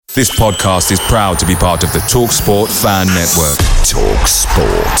This podcast is proud to be part of the TalkSport Fan Network.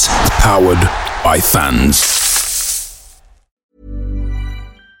 TalkSport. Powered by fans.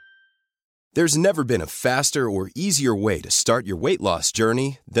 There's never been a faster or easier way to start your weight loss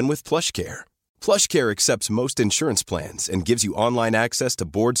journey than with PlushCare. PlushCare accepts most insurance plans and gives you online access to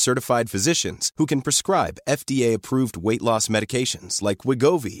board-certified physicians who can prescribe FDA-approved weight loss medications like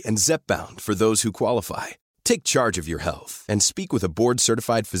Wegovy and Zepbound for those who qualify. Take charge of your health and speak with a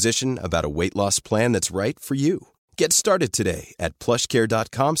board-certified physician about a weight loss plan that's right for you. Get started today at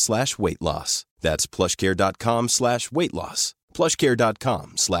plushcare.com/weight loss. That's plushcare.com/weight loss.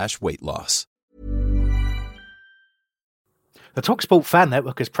 plushcare.com/weight loss. The TalkSport Fan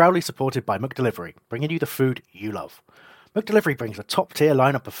Network is proudly supported by McDelivery, bringing you the food you love. McDelivery brings a top-tier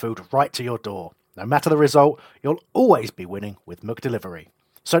lineup of food right to your door. No matter the result, you'll always be winning with McDelivery.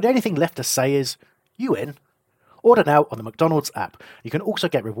 So the only thing left to say is, you in? Order now on the McDonald's app. You can also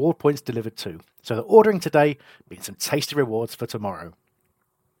get reward points delivered too, so that ordering today means some tasty rewards for tomorrow.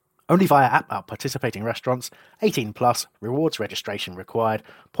 Only via app at participating restaurants, 18 plus, rewards registration required,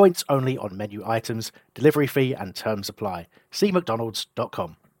 points only on menu items, delivery fee and terms apply. See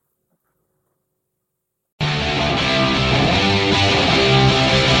mcdonalds.com.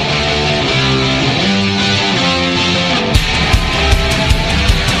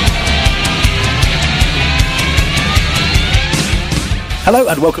 Hello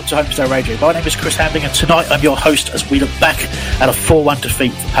and welcome to Homestay Radio. My name is Chris Hambling and tonight I'm your host as we look back at a 4-1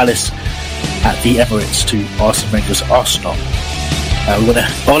 defeat for Palace at the Emirates to Arsene Wenger's Arsenal.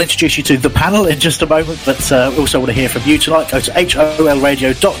 I'll introduce you to the panel in just a moment, but we also want to hear from you tonight. Go to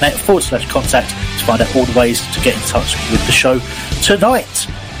holradio.net/contact to find out all the ways to get in touch with the show tonight.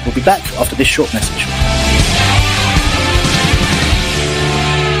 We'll be back after this short message.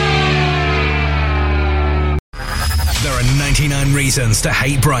 There are 99 reasons to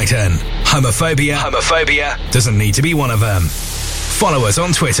hate Brighton. Homophobia doesn't need to be one of them. Follow us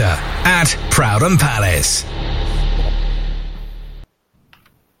on Twitter at ProudandPalace.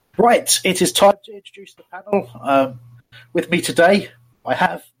 Right, it is time to introduce the panel. With me today, I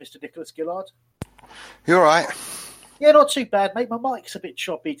have Mr. Nicholas Gillard. You all right? Yeah, not too bad, mate. My mic's a bit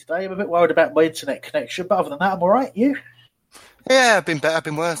choppy today. I'm a bit worried about my internet connection, but other than that, I'm all right. You? Yeah, I've been better, I've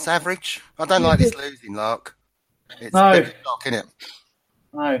been worse, average. I don't like this losing, Lark. It's No. a bit of a shock, isn't it?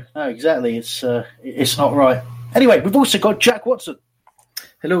 No, exactly. It's not right. Anyway, we've also got Jack Watson.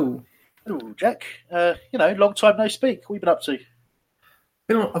 Hello. Hello, Jack. Long time no speak. What have you been up to?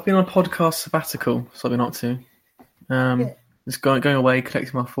 I've been on a podcast sabbatical, so I've been up to. Just going away,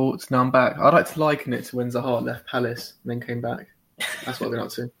 collecting my thoughts. Now I'm back. I'd like to liken it to when Zaha left Palace and then came back. That's what I've been up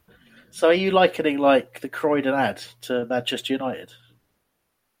to. So are you likening like the Croydon ad to Manchester United?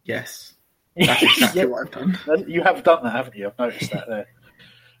 Yes. That's exactly what I've done. You have done that, haven't you? I've noticed that there.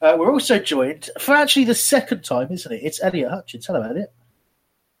 We're also joined, for actually the second time, isn't it? It's Elliot Hutchins. Hello, Elliot.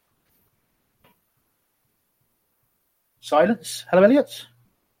 Silence. Hello, Elliot.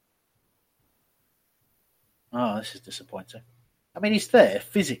 Oh, this is disappointing. I mean, he's there,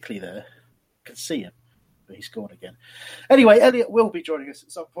 physically there. I can see him, but he's gone again. Anyway, Elliot will be joining us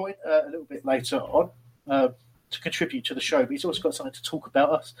at some point, a little bit later on, to contribute to the show, but he's also got something to talk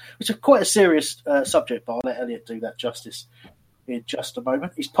about us, which is quite a serious subject, but I'll let Elliot do that justice in just a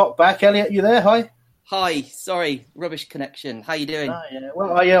moment. He's popped back. Elliot, you there? Hi. Hi, sorry, rubbish connection. How you doing?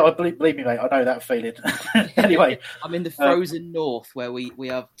 I believe me, mate. I know that feeling. Anyway, I'm in the frozen north where we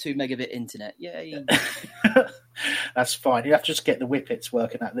have 2 megabit internet. Yay! That's fine. You have to just get the whippets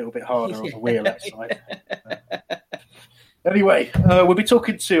working that little bit harder on the wheel outside. Anyway, we'll be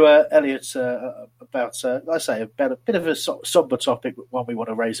talking to Elliot about, about a bit of a somber topic, one we want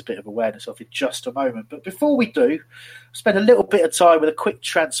to raise a bit of awareness of in just a moment. But before we do, spend a little bit of time with a quick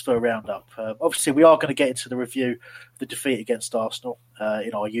transfer roundup. Obviously, we are going to get into the review of the defeat against Arsenal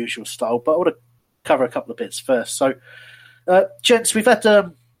in our usual style, but I want to cover a couple of bits first. So, gents, we've had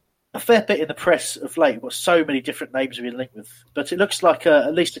a fair bit in the press of late. We've got so many different names we've been linked with, but it looks like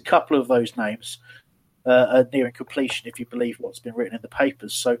at least a couple of those names are nearing completion, if you believe what's been written in the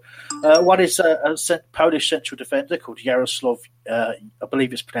papers. So one is a Polish central defender called Jaroslaw, I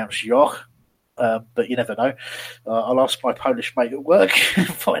believe it's pronounced Joch, but you never know. I'll ask my Polish mate at work and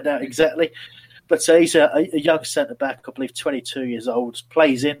find out exactly. But he's a young centre-back, I believe 22 years old,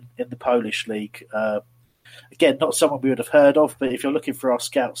 plays in the Polish league. Again, not someone we would have heard of, but if you're looking for our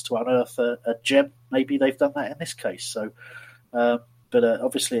scouts to unearth a gem, maybe they've done that in this case. So, but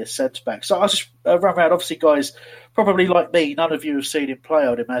obviously a centre-back. So I'll just run around. Obviously, guys, probably like me, none of you have seen him play,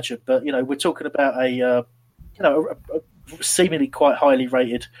 I'd imagine. But, we're talking about a seemingly quite highly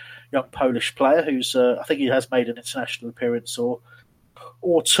rated young Polish player who's, I think he has made an international appearance or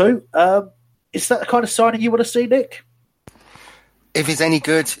or two. Is that the kind of signing you want to see, Nick? If he's any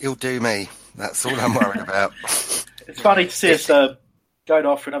good, he'll do me. That's all I'm worried about. It's funny to see us going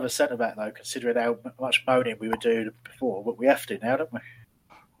off for another centre-back, though, considering how much moaning we were doing before. But we have to now, don't we?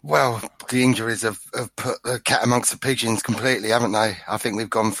 Well, the injuries have put the cat amongst the pigeons completely, haven't they? I think we've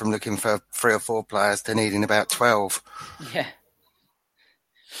gone from looking for 3 or 4 players to needing about 12. Yeah.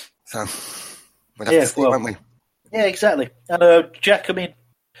 So we'll have to see, won't we? Yeah, exactly. And Jack, I mean,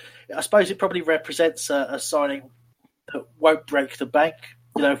 I suppose it probably represents a signing that won't break the bank.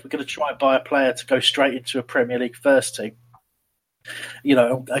 You know, if we're going to try and buy a player to go straight into a Premier League first team, you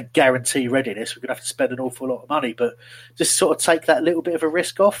know, a guarantee readiness, we're going to have to spend an awful lot of money, but just sort of take that little bit of a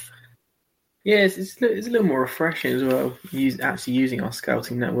risk off. Yeah, it's a little more refreshing as well, actually using our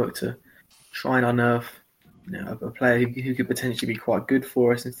scouting network to try and unearth, you know, a player who could potentially be quite good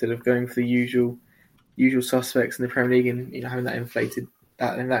for us instead of going for the usual suspects in the Premier League and, you know, having that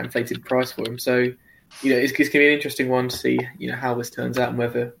inflated price for him. So, you know, it's going to be an interesting one to see, you know, how this turns out and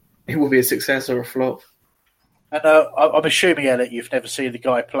whether it will be a success or a flop. And I'm assuming, Elliot, you've never seen the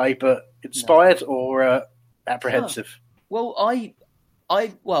guy play, but inspired or apprehensive? Well,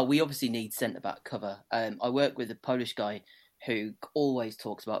 well, we obviously need centre-back cover. I work with a Polish guy who always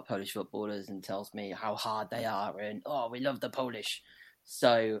talks about Polish footballers and tells me how hard they are and, we love the Polish.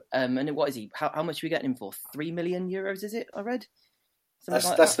 So, and what is he? How much are we getting him for? 3 million euros, is it? I read.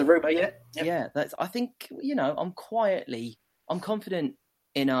 That's the rumour, yeah. Yep. Yeah, I think, you know, I'm confident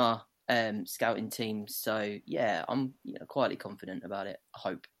in our scouting team. So, yeah, I'm quietly confident about it, I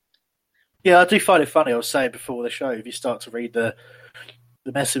hope. Yeah, I do find it funny. I was saying before the show, if you start to read the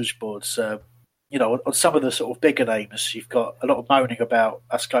message boards, you know, on some of the sort of bigger names, you've got a lot of moaning about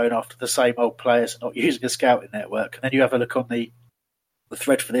us going after the same old players and not using a scouting network. And then you have a look on the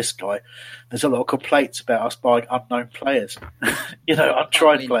thread for this guy, there's a lot of complaints about us buying unknown players, you know,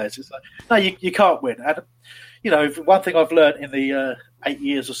 untried players. It's like, no, you can't win. And, you know, one thing I've learned in the 8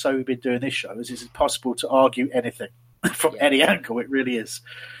 years or so we've been doing this show is it's impossible to argue anything from any angle. It really is.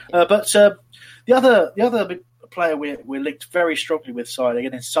 But the other player we're linked very strongly with signing,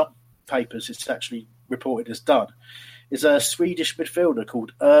 and in some papers it's actually reported as done, is a Swedish midfielder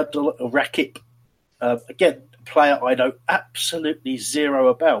called Erdal Rakip. Again, a player I know absolutely zero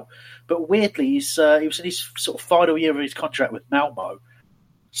about. But weirdly, he was in his sort of final year of his contract with Malmo,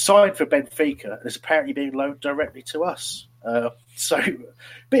 signed for Benfica, and is apparently being loaned directly to us. So,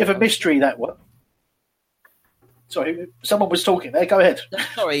 bit of a mystery, that one. Sorry, someone was talking there. Go ahead.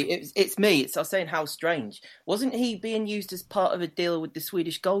 Sorry, it's me. I was saying how strange. Wasn't he being used as part of a deal with the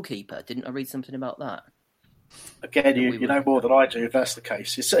Swedish goalkeeper? Didn't I read something about that? Again, you know more than I do if that's the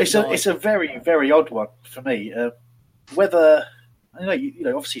case. It's a very, very odd one for me. Whether you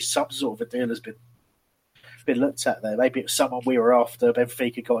know, obviously some sort of a deal has been looked at there. Maybe it's someone we were after.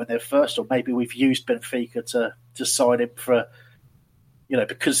 Benfica got in there first, or maybe we've used Benfica to sign him for, you know,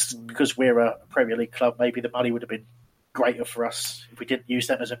 because we're a Premier League club. Maybe the money would have been greater for us if we didn't use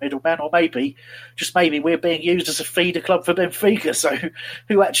them as a middleman, or maybe we're being used as a feeder club for Benfica. So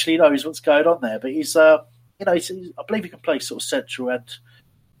who actually knows what's going on there? But he's you know, I believe he can play sort of central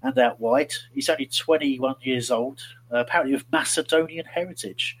and out wide. He's only 21 years old, apparently of Macedonian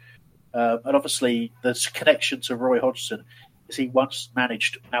heritage. And obviously there's a connection to Roy Hodgson, as he once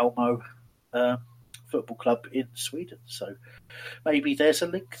managed Malmo football club in Sweden. So maybe there's a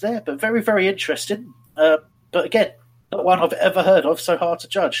link there. But very, very interesting. But again, not one I've ever heard of, so hard to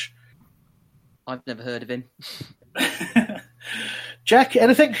judge. I've never heard of him. Jack,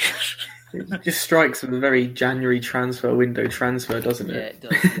 anything? It just strikes with a very January window transfer, doesn't it? Yeah, it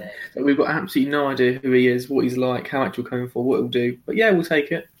does. Yeah. We've got absolutely no idea who he is, what he's like, how much we're coming for, what he'll do. But yeah, we'll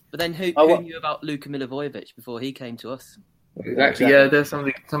take it. But then who knew about Luka Milivojevic before he came to us? Exactly. Yeah, there's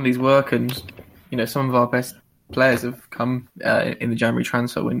somebody's work, and you know, some of our best players have come in the January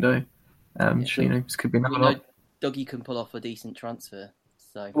transfer window. Sure. You know, this could be another one. Dougie can pull off a decent transfer.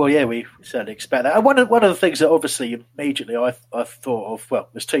 So. Well, yeah, we certainly expect that. And one of the things that obviously immediately I thought of, well,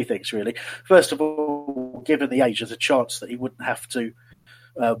 there's two things really. First of all, given the age, there's a chance that he wouldn't have to,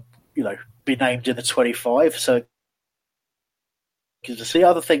 you know, be named in the 25. So, because the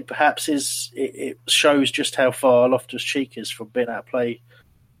other thing perhaps is it shows just how far Loftus-Cheek is from being out of play,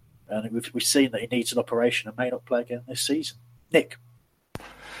 and we've seen that he needs an operation and may not play again this season. Nick.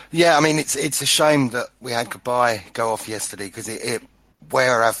 Yeah, I mean it's a shame that we had Cabaye go off yesterday, because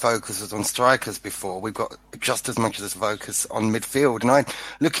where our focus was on strikers before, we've got just as much as focus on midfield. And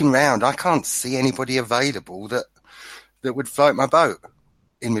looking round, I can't see anybody available that would float my boat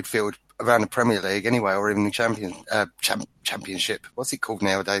in midfield, around the Premier League anyway, or even the Championship. What's it called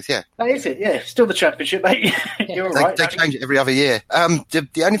nowadays? Yeah. That is it, yeah. Still the Championship, mate. You're all right. They change it every other year.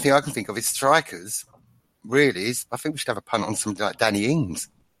 The only thing I can think of is strikers, really. I think we should have a punt on somebody like Danny Ings.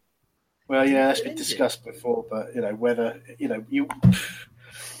 Well, yeah, that's been discussed before, but, whether, if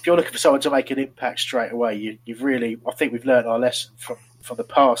you're looking for someone to make an impact straight away, you've really, I think we've learned our lesson from the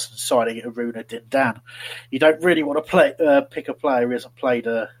past and signing Aruna Dindan. You don't really want to pick a player who hasn't played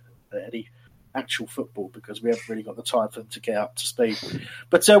any actual football, because we haven't really got the time for them to get up to speed.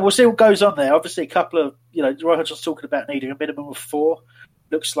 But we'll see what goes on there. Obviously, a couple of, Roy Hodgson's talking about needing a minimum of 4.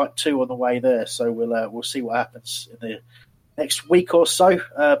 Looks like 2 on the way there. So we'll see what happens in the next week or so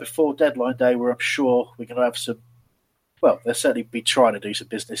before deadline day, where I'm sure we're going to have some. Well, they'll certainly be trying to do some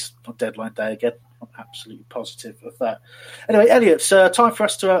business on deadline day again. I'm absolutely positive of that. Anyway, Elliot, it's time for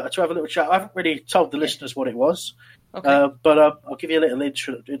us to have a little chat. I haven't really told the listeners what it was, but I'll give you a little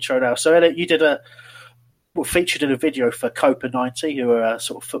intro now. So, Elliot, you did featured in a video for Copa 90, who are a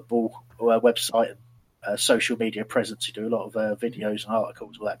sort of football website and social media presence. You do a lot of videos and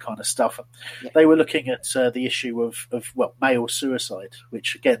articles, all that kind of stuff. Yeah. They were looking at the issue of male suicide,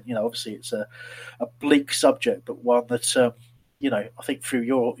 which again, obviously it's a bleak subject, but one that I think through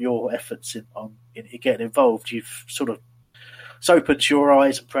your efforts in getting involved, you've sort of opened your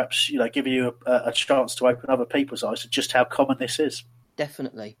eyes and perhaps given you a chance to open other people's eyes to just how common this is.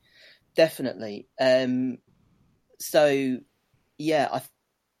 Definitely. So yeah, I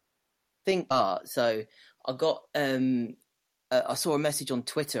think so I got I saw a message on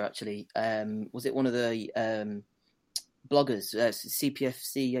Twitter actually. Was it one of the bloggers,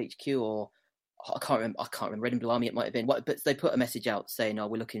 CPFC HQ, or I can't remember, Red and Blue Army it might have been, but they put a message out saying,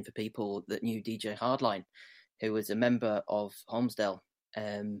 we're looking for people that knew DJ Hardline, who was a member of Holmesdale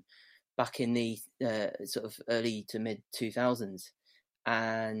back in the sort of early to mid 2000s,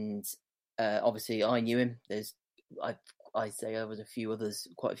 and obviously I knew him. I say there was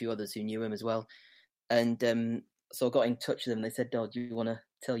quite a few others who knew him as well. And so I got in touch with them and they said, do you want to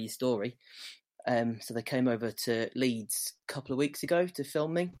tell your story? So they came over to Leeds a couple of weeks ago to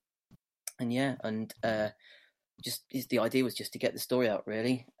film me. And the idea was just to get the story out,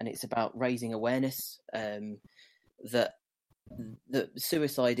 really. And it's about raising awareness that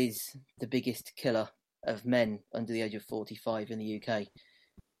suicide is the biggest killer of men under the age of 45 in the UK,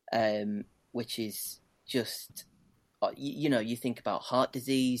 which is just... you think about heart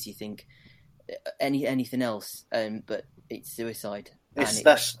disease, you think anything else, but it's suicide.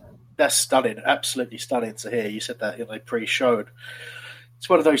 That's stunning, absolutely stunning to hear. You said that pre-show. It's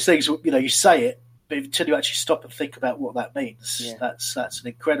one of those things, you say it, but until you actually stop and think about what that means, that's an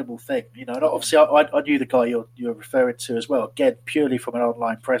incredible thing. And obviously I knew the guy you're referring to as well, again, purely from an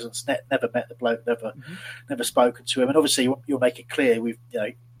online presence, never met the bloke, never spoken to him. And obviously you'll make it clear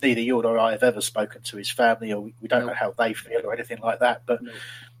neither you or I have ever spoken to his family, or we don't know how they feel or anything like that. But,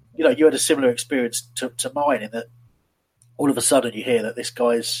 you had a similar experience to mine, in that all of a sudden you hear that this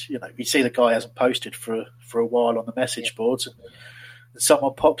guy's, you see the guy hasn't posted for a while on the message boards, and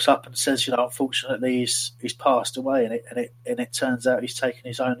someone pops up and says, unfortunately he's passed away, and it turns out he's taken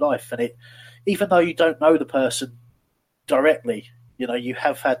his own life. And even though you don't know the person directly, you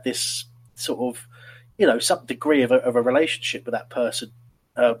have had this sort of, some degree of a relationship with that person.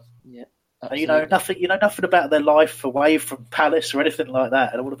 And nothing about their life away from Palace or anything like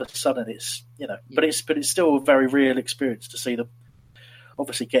that, and all of a sudden it's but it's still a very real experience to see them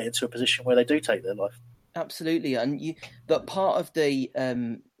obviously get into a position where they do take their life. Absolutely, but part of the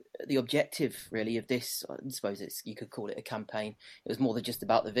objective really of this, I suppose you could call it a campaign. It was more than just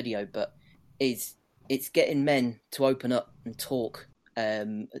about the video, but it's getting men to open up and talk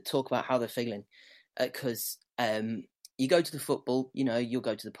about how they're feeling, because you go to the football, you'll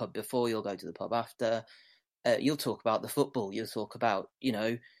go to the pub before, you'll go to the pub after, you'll talk about the football, you'll talk about,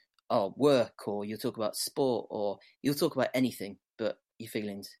 work, or you'll talk about sport, or you'll talk about anything but your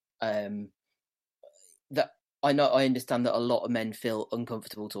feelings. That I understand that a lot of men feel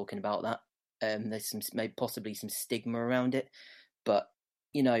uncomfortable talking about that. There's possibly some stigma around it, but,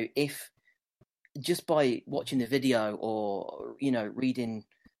 if just by watching the video or, reading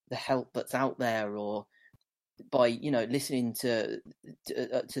the help that's out there, or by listening to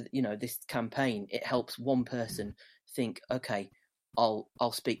this campaign, it helps one person think, okay, I'll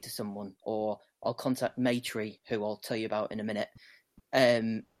speak to someone, or I'll contact Matry, who I'll tell you about in a minute.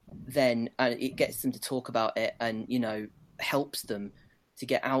 Then it gets them to talk about it, and helps them to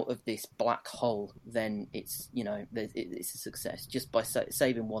get out of this black hole. Then it's it's a success just by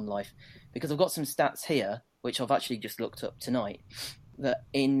saving one life. Because I've got some stats here which I've actually just looked up tonight, that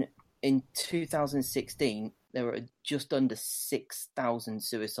in 2016 there were just under 6,000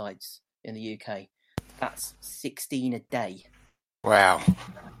 suicides in the UK. That's 16 a day. Wow.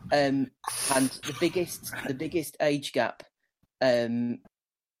 And the biggest age gap, the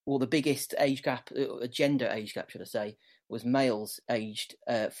biggest age gap, gender age gap, should I say, was males aged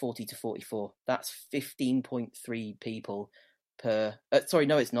 40 to 44. That's 15.3 people per. Sorry,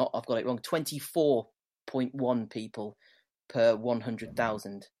 no, it's not. I've got it wrong. 24.1 people per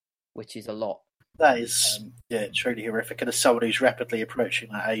 100,000, which is a lot. That is, truly horrific. And as someone who's rapidly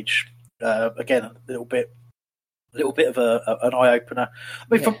approaching that age, again, a little bit of an eye opener. I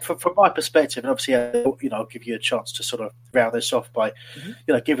mean, from my perspective, and obviously, I'll give you a chance to sort of round this off by,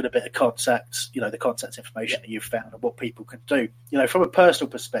 giving a bit of contact, the contact information that you've found and what people can do. From a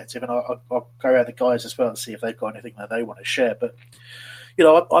personal perspective, and I'll go around the guys as well and see if they've got anything that they want to share. But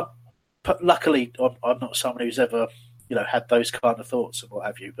luckily, I'm not someone who's ever had those kind of thoughts and what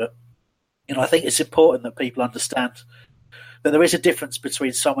have you. But I think it's important that people understand that there is a difference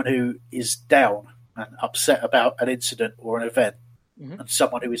between someone who is down and upset about an incident or an event, and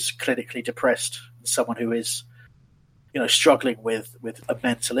someone who is clinically depressed, and someone who is, struggling with a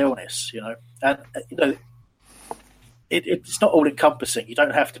mental illness. And it's not all encompassing. You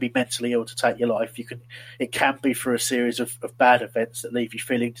don't have to be mentally ill to take your life. It can be through a series of bad events that leave you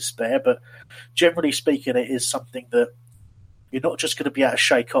feeling despair. But generally speaking, it is something that you're not just going to be able to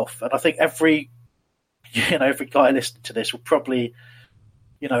shake off. And I think every guy listening to this will probably,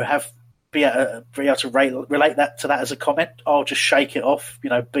 be able to relate that to that as a comment. I'll just shake it off,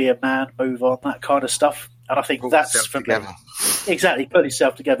 be a man, move on, that kind of stuff. And I think that's for me. Exactly, put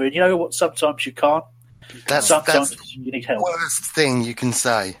yourself together. And you know what? Sometimes you can't. Sometimes you need help. The worst thing you can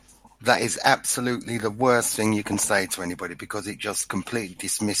say. That is absolutely the worst thing you can say to anybody, because it just completely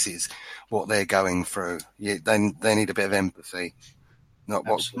dismisses what they're going through. They need a bit of empathy. Not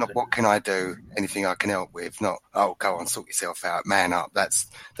what can I do? Anything I can help with? Not go on, sort yourself out, man up. That's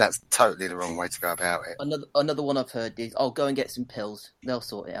totally the wrong way to go about it. Another one I've heard is, go and get some pills. They'll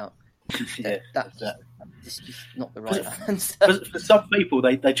sort it out. That's just not the right answer. For some people,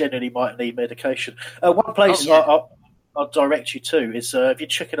 they genuinely might need medication. One place I'll direct you to is if you're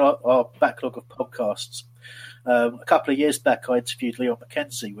checking out our backlog of podcasts. A couple of years back, I interviewed Leon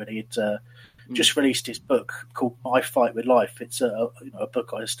Mackenzie when he'd just released his book called My Fight with Life. It's a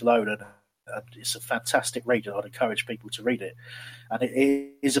book I still own, and it's a fantastic read, and I'd encourage people to read it. And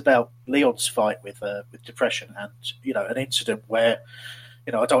it is about Leon's fight with depression, and an incident where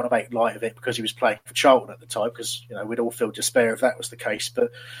I don't want to make light of it because he was playing for Charlton at the time, because we'd all feel despair if that was the case.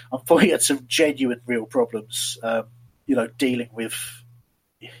 But I'm thought he had some genuine, real problems, dealing with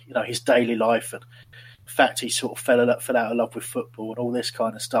his daily life, and in fact he sort of fell out of love with football and all this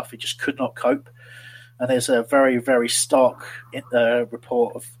kind of stuff. He just could not cope. And there's a very, very stark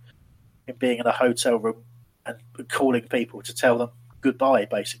report of him being in a hotel room and calling people to tell them goodbye,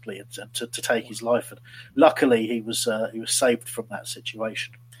 basically, and to take his life. And luckily, he was saved from that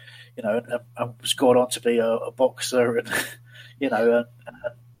situation, and was gone on to be a boxer, and and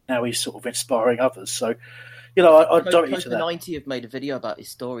now he's sort of inspiring others. So, I don't need to that. 90 have made a video about his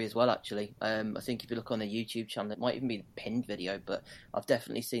story as well. Actually, I think if you look on their YouTube channel, it might even be the pinned video, but I've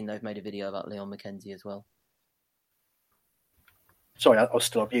definitely seen they've made a video about Leon Mackenzie as well. Sorry, I was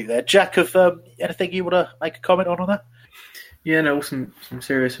still on mute there. Jack, anything you want to make a comment on that? Yeah, no, some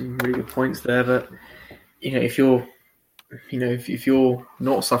serious and really good points there. But if you're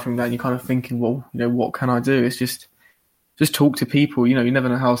not suffering that, and you're kind of thinking, well, what can I do? It's just talk to people. You never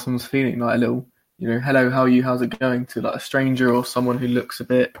know how someone's feeling. Like a little, hello, how are you? How's it going? To like a stranger or someone who looks a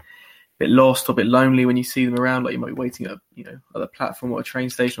bit lost or a bit lonely when you see them around. Like you might be waiting at a platform or a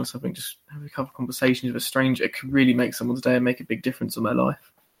train station or something. Just have a couple of conversations with a stranger. It could really make someone's day and make a big difference in their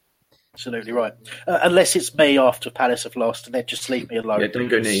life. Absolutely right. Unless it's me after Palace have lost, and then just leave me alone. Yeah, don't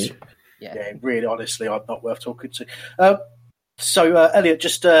go near you. Yeah, really, honestly, I'm not worth talking to. So, Elliot,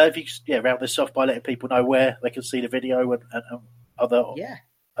 just if you round this off by letting people know where they can see the video and other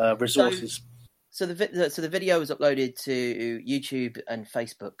resources. So the video was uploaded to YouTube and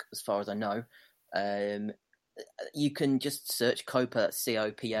Facebook, as far as I know. You can just search COPA,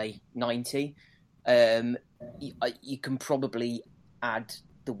 COPA 90. You can probably add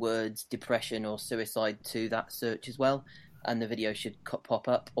the words depression or suicide to that search as well, and the video should pop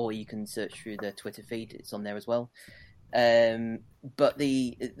up, or you can search through the Twitter feed. It's on there as well. But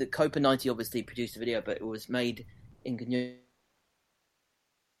the COPA 90 obviously produced the video, but it was made in conjunction.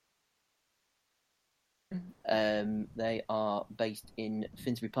 They are based in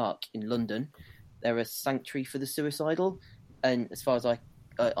Finsbury Park in London. They're a sanctuary for the suicidal, and as far as I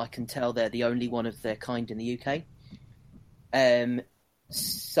can tell, they're the only one of their kind in the UK.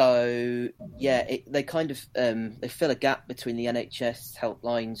 So yeah, they kind of they fill a gap between the NHS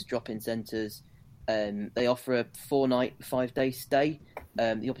helplines, drop-in centres. They offer a 4-night, 5-day stay,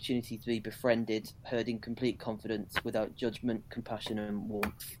 the opportunity to be befriended, heard in complete confidence, without judgment, compassion, and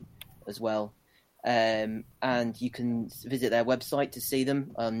warmth as well. And you can visit their website to see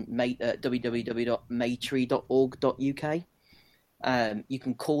them on www.maytree.org.uk. You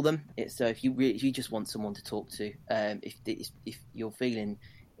can call them. So if you just want someone to talk to, if you're feeling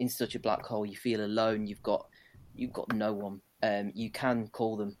in such a black hole, you feel alone, you've got no one. You can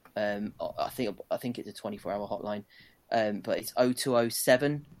call them. I think it's a 24-hour hotline, but it's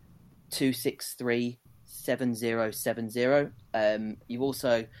 0207 263 7070. You've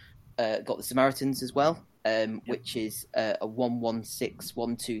also got the Samaritans as well, which is a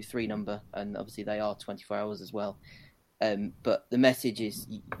 116123 number, and obviously they are 24 hours as well. But the message is,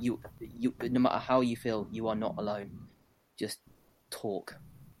 you no matter how you feel, you are not alone. Just talk.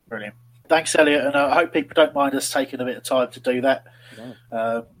 Brilliant. Thanks, Elliot, and I hope people don't mind us taking a bit of time to do that.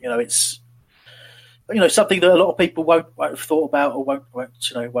 No. It's something that a lot of people won't have thought about or won't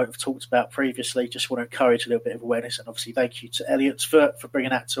have talked about previously. Just want to encourage a little bit of awareness, and obviously thank you to Elliot for bringing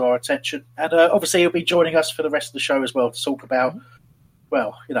that to our attention. And obviously he'll be joining us for the rest of the show as well to talk about,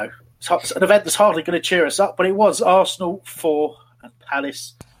 an event that's hardly going to cheer us up, but it was Arsenal 4 and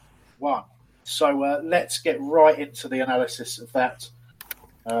Palace 1. So let's get right into the analysis of that.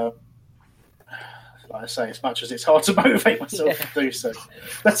 Like I say, as much as it's hard to motivate myself to do so.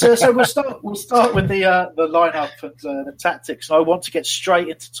 But so we'll start with the lineup and the tactics. And I want to get straight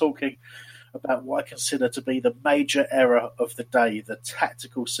into talking about what I consider to be the major error of the day, the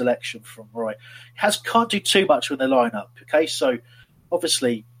tactical selection from Roy. Can't do too much with the lineup. Okay, so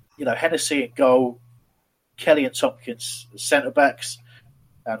obviously, Hennessy in goal, Kelly and Tompkins centre backs,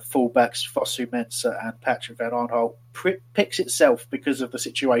 and full backs Fosu Mensah and Patrick Van Aanholt picks itself because of the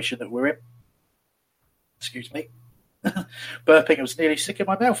situation that we're in. Excuse me. Burping, I was nearly sick in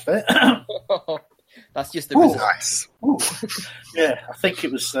my mouth there. That's just the result. Nice. Yeah, I think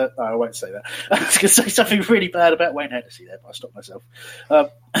it was... no, I won't say that. I was going to say something really bad about Wayne Hennessy there, but I stopped myself.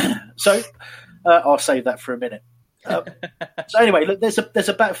 So I'll save that for a minute. So anyway, look, there's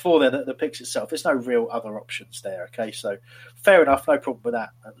a back four there that picks itself. There's no real other options there. Okay, so fair enough, no problem with that.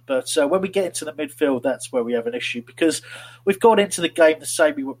 But when we get into the midfield, that's where we have an issue because we've gone into the game the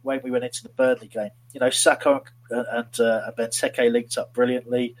same way we went into the Burnley game. Sakho and Benteke linked up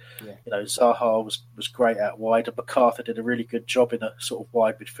brilliantly. Yeah. Zaha was great out wide, and MacArthur did a really good job in a sort of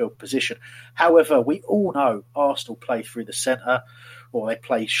wide midfield position. However, we all know Arsenal play through the centre, or they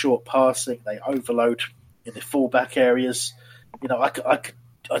play short passing, they overload in the full-back areas. I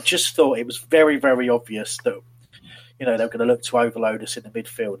just thought it was very, very obvious that, they were going to look to overload us in the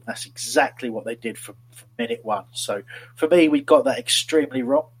midfield. And that's exactly what they did from minute one. So for me, we got that extremely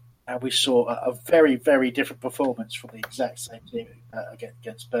wrong. And we saw a very, very different performance from the exact same team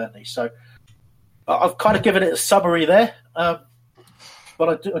against Burnley. So I've kind of given it a summary there. But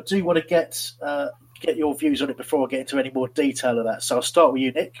I do want to get your views on it before I get into any more detail of that. So I'll start with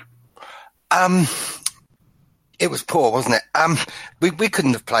you, Nick. It was poor, wasn't it? We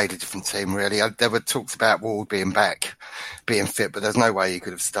couldn't have played a different team, really. There were talks about Ward being back, being fit, but there's no way you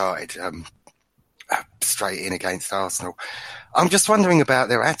could have started straight in against Arsenal. I'm just wondering about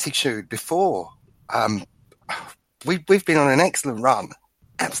their attitude before. We've been on an excellent run,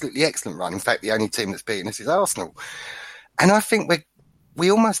 absolutely excellent run. In fact, the only team that's beaten us is Arsenal. And I think we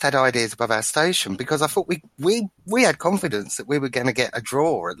almost had ideas above our station because I thought we had confidence that we were going to get a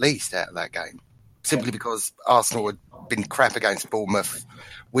draw at least out of that game. Simply because Arsenal had been crap against Bournemouth,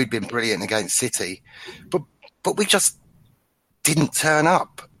 we'd been brilliant against City, but we just didn't turn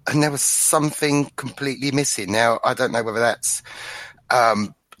up, and there was something completely missing. Now, I don't know whether that's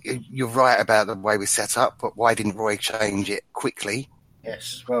you're right about the way we set up, but why didn't Roy change it quickly?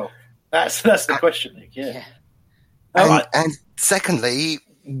 Yes, well, that's the question, Nick. Yeah. And secondly,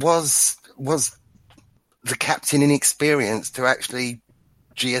 was the captain inexperienced to actually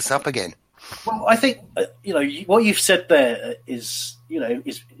G us up again? Well, I think what you've said there is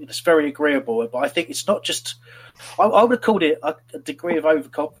it's very agreeable, but I think it's not just. I would have called it a degree of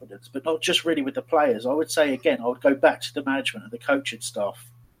overconfidence, but not just really with the players. I would say again, I would go back to the management and the coaching staff.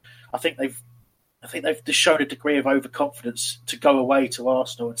 I think they've just shown a degree of overconfidence to go away to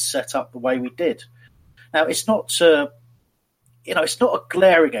Arsenal and set up the way we did. Now, it's not it's not a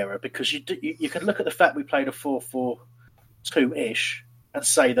glaring error because you can look at the fact we played a 4-4-2-ish and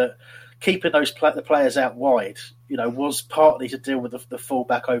say that keeping the players out wide, was partly to deal with the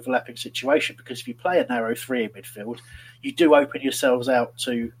full-back overlapping situation. Because if you play a narrow three in midfield, you do open yourselves out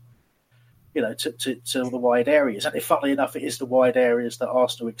to to the wide areas. And funnily enough, it is the wide areas that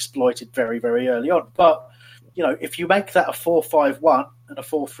Arsenal exploited very, very early on. But, if you make that a 4-5-1 and a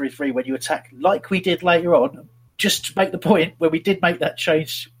 4-3-3 when you attack like we did later on, just to make the point, when we did make that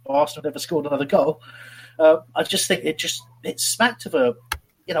change, Arsenal never scored another goal. I just think it smacked of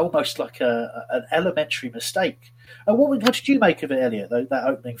almost like an elementary mistake. What did you make of it, Elliot, that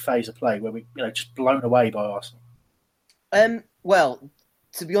opening phase of play where we, just blown away by Arsenal? Well,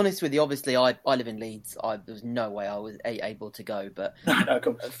 to be honest with you, obviously I live in Leeds. There was no way I was able to go, but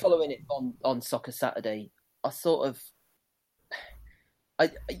following it on Soccer Saturday, I sort of,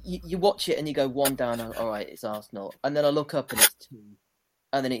 you watch it and you go 1 down, all right, it's Arsenal, and then I look up and it's 2,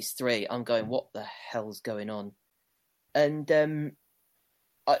 and then it's 3. I'm going, what the hell's going on? And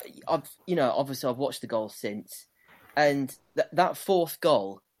obviously I've watched the goal since, and that fourth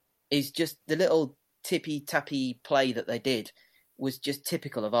goal is just the little tippy-tappy play that they did was just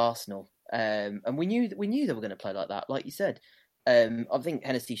typical of Arsenal. And we knew they were going to play like that, like you said. I think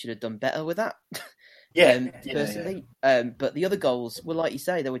Hennessy should have done better with that. Personally. Yeah. But the other goals were, like you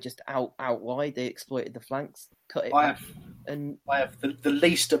say, they were just out wide. They exploited the flanks, cut it. I have the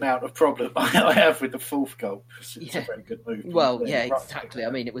least amount of problem I have with the fourth goal. It's a very good move. Well, yeah, exactly. I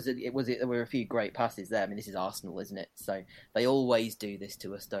mean, there were a few great passes there. I mean, this is Arsenal, isn't it? So they always do this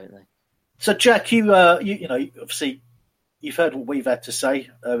to us, don't they? So, Jack, you obviously you've heard what we've had to say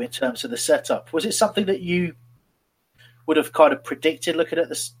in terms of the setup. Was it something that you would have kind of predicted looking at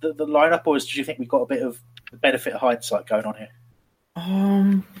the lineup, or did you think we got a bit of the benefit of hindsight going on here?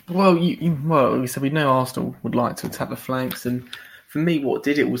 Well, we said we know Arsenal would like to attack the flanks, and for me, what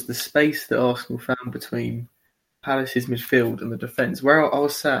did it was the space that Arsenal found between Palace's midfield and the defence. Where I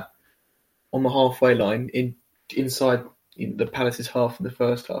was sat on the halfway line inside the Palace's half in the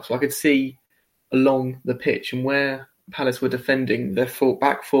first half, so I could see along the pitch and where Palace were defending their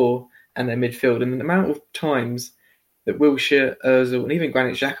back four and their midfield, and the amount of times that Wilshere, Ozil, and even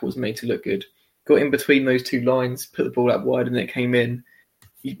Granit Xhaka was made to look good, got in between those two lines, put the ball out wide, and it came in.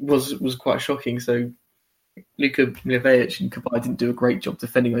 It was quite shocking. So Luka Milivojevic and Kabay didn't do a great job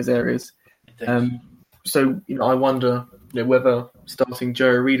defending those areas. So I wonder whether starting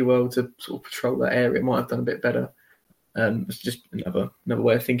Joe Riedewald to sort of patrol that area might have done a bit better. It's just another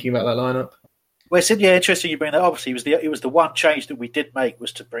way of thinking about that lineup. Well, it's interesting you bring that. Obviously, it was the one change that we did make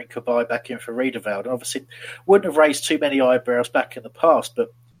was to bring Kabay back in for Riedewald. And obviously, wouldn't have raised too many eyebrows back in the past. But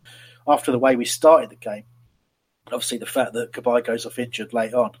after the way we started the game, obviously the fact that Kabay goes off injured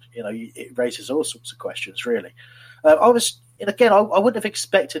late on, it raises all sorts of questions. Really, I wouldn't have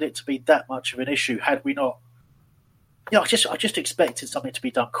expected it to be that much of an issue had we not. I just expected something to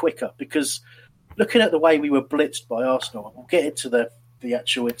be done quicker, because looking at the way we were blitzed by Arsenal, and we'll get into the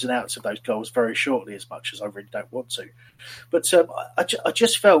actual ins and outs of those goals very shortly, as much as I really don't want to. But I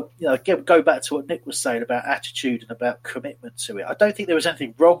just felt, again, go back to what Nick was saying about attitude and about commitment to it. I don't think there was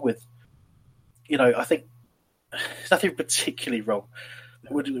anything wrong with, I think there's nothing particularly wrong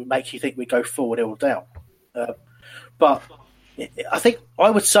that would make you think we go 4-0 down. But I think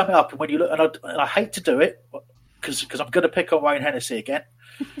I would sum it up, and when you look, and I hate to do it because I'm going to pick on Wayne Hennessy again.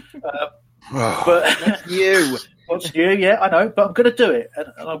 But that's you. What's new? Yeah, I know, but I'm going to do it, and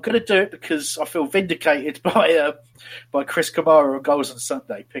I'm going to do it because I feel vindicated by Chris Kamara on goals on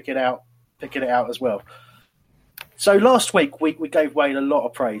Sunday. Pick it out as well. So last week we gave Wayne a lot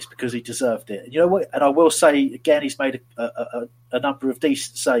of praise because he deserved it. And you know what? And I will say again, he's made a number of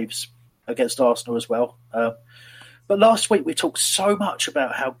decent saves against Arsenal as well. But last week we talked so much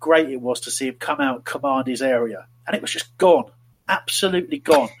about how great it was to see him come out and command his area, and it was just gone, absolutely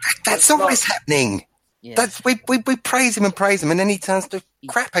gone. That's always happening. Yeah. That's we praise him, and then he turns to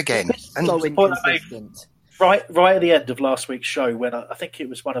crap again. And so inconsistent. Right at the end of last week's show, when I think it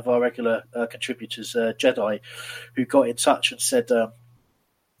was one of our regular contributors, Jedi, who got in touch and said,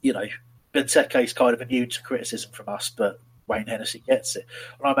 Benteke's kind of immune to criticism from us, but Wayne Hennessy gets it.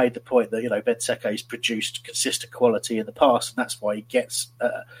 And I made the point that Benteke's produced consistent quality in the past, and that's why he gets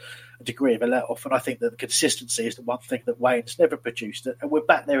a degree of a let-off. And I think that the consistency is the one thing that Wayne's never produced, and we're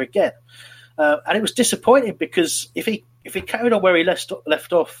back there again. And it was disappointing because if he carried on where he left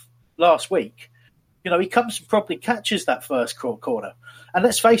off last week, he comes and probably catches that first corner. And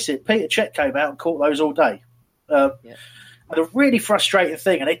let's face it, Peter Cech came out and caught those all day. And a really frustrating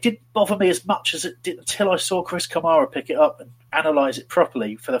thing, and it didn't bother me as much as it did until I saw Chris Kamara pick it up and analyse it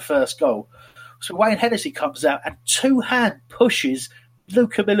properly for the first goal. So Wayne Hennessy comes out and two-hand pushes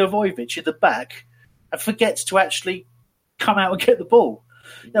Luka Milivojevic in the back and forgets to actually come out and get the ball.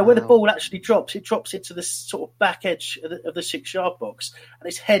 When the ball actually drops, it drops into this sort of back edge of the 6-yard box, and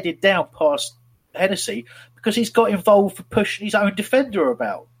it's headed down past Hennessy because he's got involved for pushing his own defender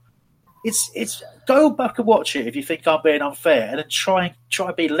about. it's go back and watch it if you think I'm being unfair, and then try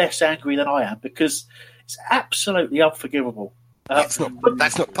and be less angry than I am, because it's absolutely unforgivable. That's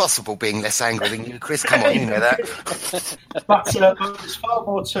not possible, being less angry than you, Chris. Come on, you know that. But there's far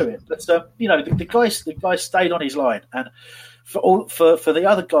more to it. But the guy stayed on his line, and for the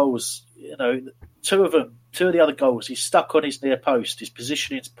other goals, two of the other goals, he's stuck on his near post. His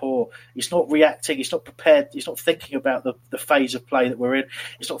positioning's poor. He's not reacting. He's not prepared. He's not thinking about the phase of play that we're in.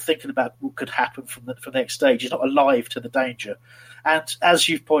 He's not thinking about what could happen from the next stage. He's not alive to the danger. And as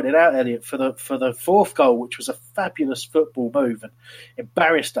you've pointed out, Elliot, for the fourth goal, which was a fabulous football move and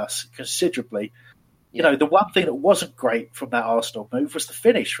embarrassed us considerably, the one thing that wasn't great from that Arsenal move was the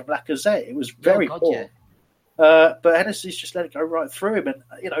finish from Lacazette. It was very poor. Yeah. But Hennessey's just let it go right through him. And,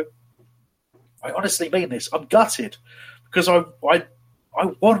 I honestly mean this. I'm gutted because I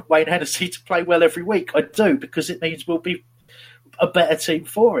want Wayne Hennessey to play well every week. I do, because it means we'll be a better team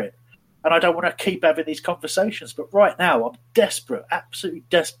for it. And I don't want to keep having these conversations. But right now, I'm desperate, absolutely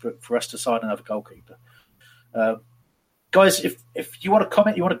desperate for us to sign another goalkeeper. Guys, if you want to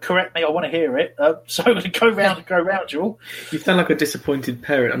comment, you want to correct me, I want to hear it. So I'm going to go round, Joel. You sound like a disappointed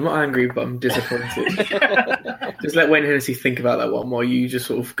parent. I'm not angry, but I'm disappointed. Just let Wayne Hennessey think about that one while you just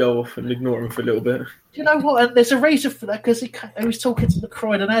sort of go off and ignore him for a little bit. You know what? And there's a reason for that, because he was talking to the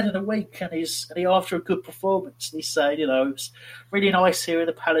Croydon Ad in a week, and he after a good performance, and he's saying, it's really nice hearing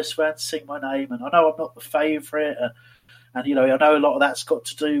the Palace fans sing my name, and I know I'm not the favourite, and I know a lot of that's got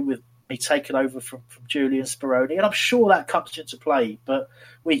to do with me taking over from Julian Speroni, and I'm sure that comes into play, but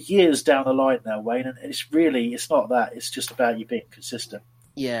we're years down the line now, Wayne, and it's not that. It's just about you being consistent.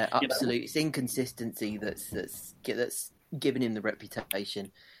 Yeah, absolutely. It's inconsistency that's given him the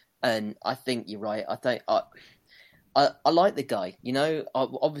reputation, and I think you're right. I like the guy.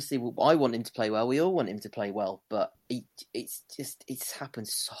 Obviously, I want him to play well. We all want him to play well, but it's happened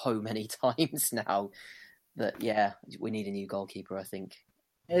so many times now that we need a new goalkeeper, I think.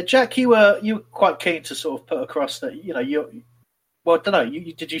 Yeah, Jack, you were quite keen to sort of put across that I don't know. I don't know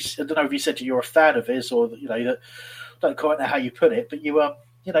if you said you're a fan of his, or don't quite know how you put it, but you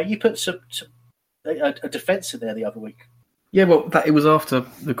put a defence in there the other week. Yeah, well, it was after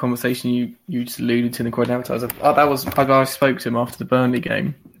the conversation you just alluded to in the Croydon Advertiser. That was I spoke to him after the Burnley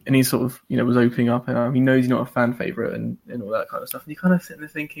game, and he sort of was opening up, and he knows he's not a fan favourite and all that kind of stuff. And you kind of sitting there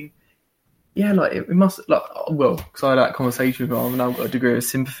thinking, yeah, like it must because I had that conversation with him, and I've got a degree of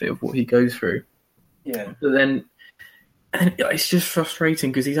sympathy of what he goes through. Yeah, but then it's just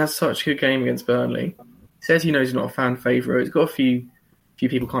frustrating because he's had such a good game against Burnley. He says he knows he's not a fan favourite. He's got a few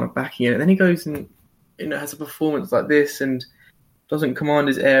people kind of backing it, and then he goes and has a performance like this and doesn't command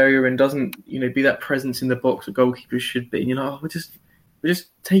his area and doesn't be that presence in the box that goalkeepers should be. We're just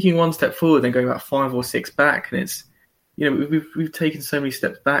taking one step forward and going about 5 or 6 back, and it's. We've taken so many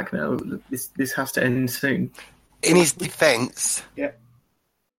steps back now. This has to end soon. In his defence, yeah.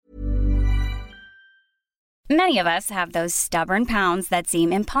 Many of us have those stubborn pounds that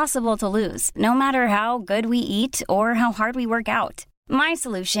seem impossible to lose, no matter how good we eat or how hard we work out. My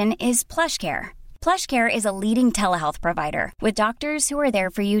solution is PlushCare. PlushCare is a leading telehealth provider with doctors who are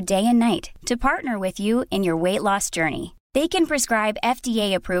there for you day and night to partner with you in your weight loss journey. They can prescribe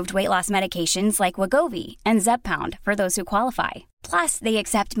FDA-approved weight loss medications like Wegovy and Zepbound for those who qualify. Plus, they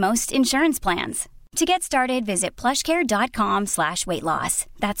accept most insurance plans. To get started, visit plushcare.com/weightloss.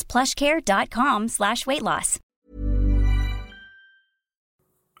 That's plushcare.com/weightloss.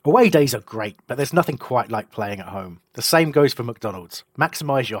 Away days are great, but there's nothing quite like playing at home. The same goes for McDonald's.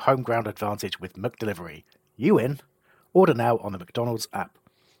 Maximise your home ground advantage with McDelivery. You in? Order now on the McDonald's app.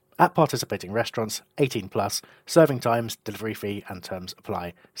 At participating restaurants, 18 plus, serving times, delivery fee and terms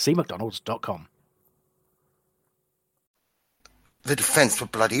apply. See mcdonalds.com. The defence were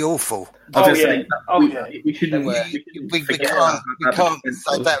bloody awful. We can't say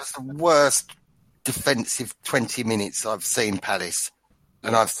that was the worst defensive 20 minutes I've seen Palace.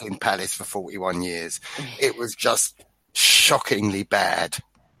 And I've seen Palace for 41 years. It was just shockingly bad.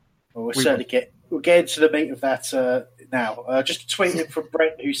 Well, we'll get into the meat of that now. Just a tweet in from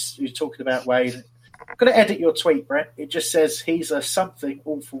Brent who's talking about Wayne. I'm going to edit your tweet, Brent. It just says he's a something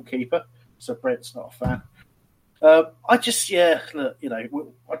awful keeper. So Brent's not a fan.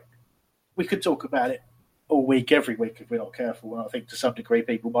 We could talk about it all week, every week if we're not careful. And I think to some degree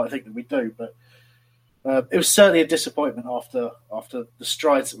people might think that we do. But it was certainly a disappointment after the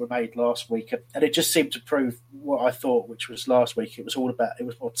strides that were made last week. And it just seemed to prove what I thought, which was last week. It was more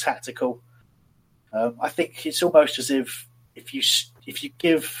tactical. I think it's almost as if you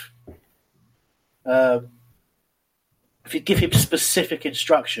give him specific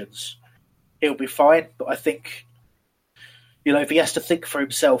instructions, he'll be fine. But I think if he has to think for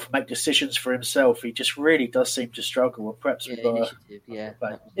himself, make decisions for himself, he just really does seem to struggle. Or perhaps we've got initiative. Yeah,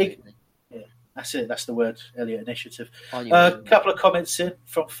 that's it. That's the word, Elliot. Initiative. A couple of comments in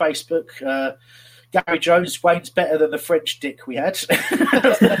from Facebook. Gary Jones, Wayne's better than the French dick we had. Steve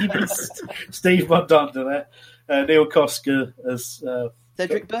Mondanda there. Neil Koska as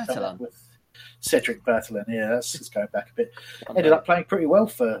Cedric Berthelin. Cedric Berthelin, yeah, that's going back a bit. Ended up playing pretty well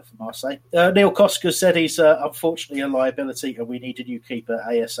for Marseille. Neil Koska said he's unfortunately a liability and we need a new keeper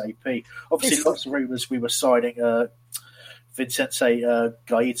ASAP. Obviously, lots of rumours we were signing Vicente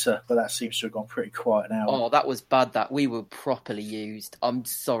Gaeta, but that seems to have gone pretty quiet now. Oh, that was bad. That we were properly used. I'm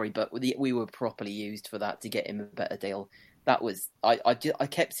sorry, but we were properly used for that to get him a better deal. That was I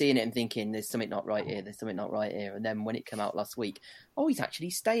kept seeing it and thinking, there's something not right here. There's something not right here. And then when it came out last week, he's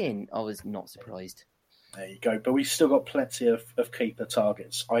actually staying. I was not surprised. There you go. But we've still got plenty of keeper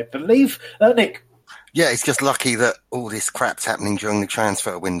targets, I believe. Nick. Yeah, it's just lucky that all this crap's happening during the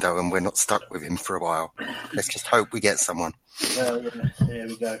transfer window and we're not stuck with him for a while. Let's just hope we get someone. Well, there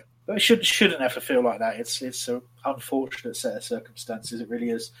we go. But it shouldn't have to feel like that. It's an unfortunate set of circumstances. It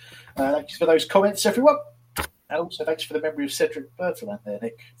really is. Thanks for those comments, everyone. And also thanks for the memory of Cedric Berthelin there,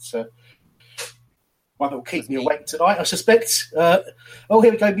 Nick. It's one that will keep me awake tonight, I suspect. Here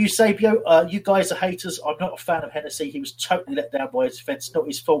we go, Eusebio. You guys are haters. I'm not a fan of Hennessy. He was totally let down by his defence. Not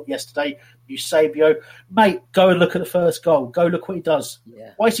his fault yesterday. Eusebio. Mate, go and look at the first goal. Go look what he does.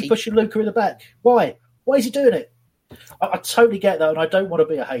 Yeah. Why is he pushing Luca in the back? Why? Why is he doing it? I totally get that, and I don't want to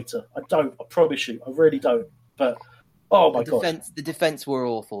be a hater. I don't. I promise you. I really don't. But, oh my God. The defence were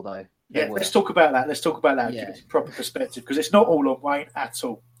awful, though. Yeah, let's talk about that. Yeah. Give it proper perspective, because it's not all on Wayne at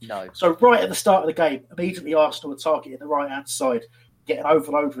all. No. So right at the start of the game, immediately Arsenal were targeting the right-hand side, getting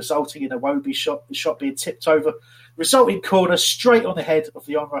overload, resulting in a Wobie shot, the shot being tipped over, resulting corner straight on the head of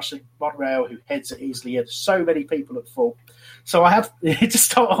the onrushing Monreal, who heads it easily in. So many people at fault. So I have, to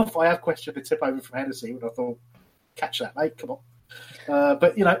start off, I have questioned the tip over from Hennessy, when I thought, catch that, mate, come on.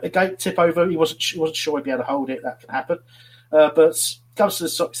 But, again, tip over, he wasn't sure he'd be able to hold it. That can happen. But comes to the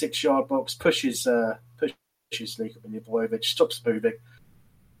 6-yard box, pushes Luka Milivojevic, stops moving.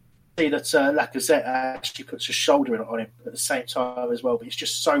 See that Lacazette actually puts a shoulder on him at the same time as well, but he's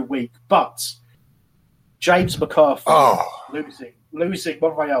just so weak. But James McCarthy losing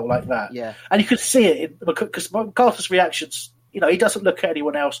Monreal like that. Yeah. And you could see it because McCarthy's reactions, he doesn't look at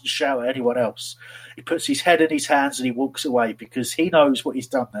anyone else and shout at anyone else. He puts his head in his hands and he walks away because he knows what he's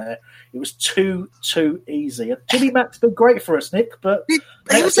done there. It was too easy. And Jimmy Mack's been great for us, Nick, but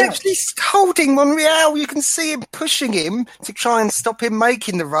he was actually holding Monreal. You can see him pushing him to try and stop him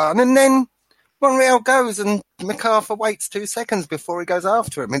making the run, and then Monreal goes and MacArthur waits 2 seconds before he goes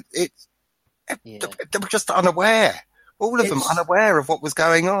after him. They were just unaware. All of them unaware of what was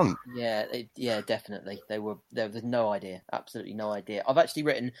going on. Yeah, definitely. There was no idea, absolutely no idea. I've actually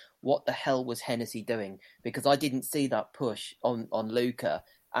written, what the hell was Hennessy doing? Because I didn't see that push on Luca.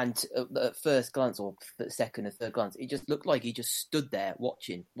 And at first glance, or second or third glance, it just looked like he just stood there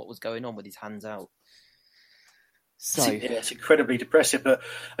watching what was going on with his hands out. So it's incredibly depressing. But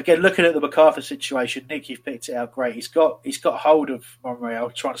again, looking at the MacArthur situation, Nick, you've picked it out great. He's got hold of Monreal,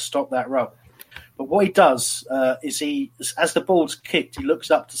 trying to stop that run. But what he does is as the ball's kicked, he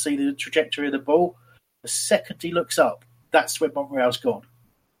looks up to see the trajectory of the ball. The second he looks up, that's when Monreal's gone.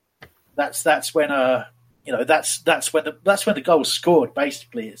 That's when that's when the goal's scored.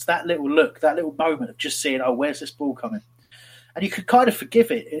 Basically, it's that little look, that little moment of just seeing, where's this ball coming? And you could kind of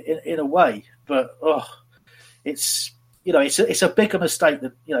forgive it in a way, but it's a bigger mistake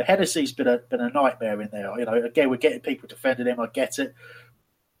than Hennessy's been a nightmare in there. Again, we're getting people defending him. I get it.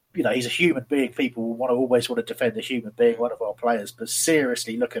 He's a human being. People always want to defend a human being, one of our players. But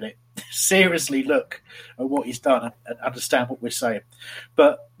seriously, look at it. Seriously, look at what he's done and understand what we're saying.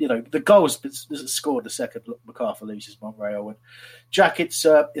 But the goal's been scored the second MacArthur loses Monreal. And Jack, it's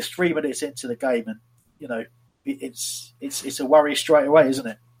 3 minutes into the game, and it's a worry straight away, isn't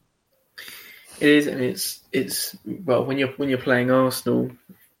it? It is, and it's well, when you're playing Arsenal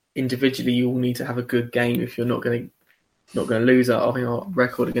individually, you all need to have a good game if you're not going to lose that. I think our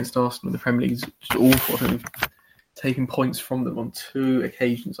record against Arsenal in the Premier League is just awful. I think we've taken points from them on 2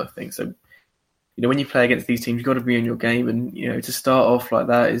 occasions, I think. So, when you play against these teams, you've got to be in your game. And, to start off like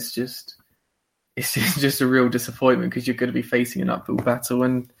that is just a real disappointment because you're going to be facing an uphill battle.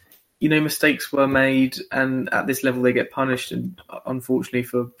 And, mistakes were made. And at this level, they get punished. And unfortunately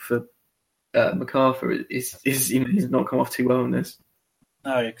for MacArthur, he's not come off too well in this.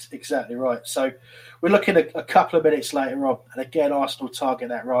 No, exactly right. So we're looking at a couple of minutes later on, and again, Arsenal target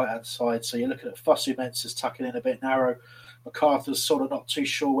that right-hand side. So you're looking at Fosu Mensah's tucking in a bit narrow. MacArthur's sort of not too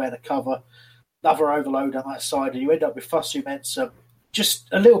sure where to cover. another overload on that side, and you end up with Fosu Mensah. Just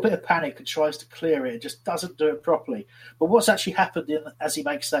a little bit of panic and tries to clear it. It just doesn't do it properly. But what's actually happened as he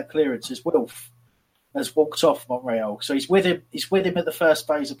makes that clearance is Wilf has walked off Monreal. So he's with him. He's with him at the first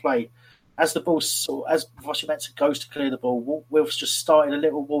phase of play. As the ball, as Fosu Mensah goes to clear the ball, Wilf's just started a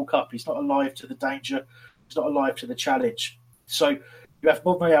little walk up. He's not alive to the danger. He's not alive to the challenge. So you have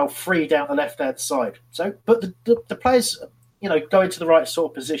Monreal free down the left-hand side. So, but the players, go into the right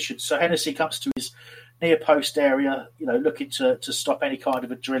sort of position. So Hennessy comes to his near post area, looking to stop any kind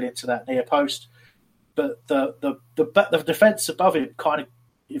of a drill into that near post. But the defence above him, kind of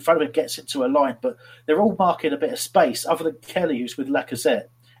in front of him, gets into a line. But they're all marking a bit of space, other than Kelly, who's with Lacazette.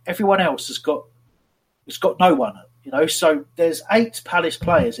 Everyone else has got no one. So there's 8 Palace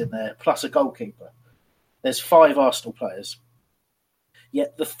players in there plus a goalkeeper. There's 5 Arsenal players.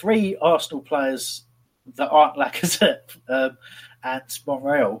 Yet the 3 Arsenal players that aren't Lacazette and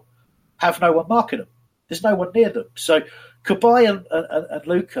Monreal have no one marking them. There's no one near them. So Cabaye and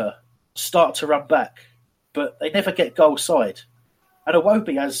Luca start to run back, but they never get goal side. And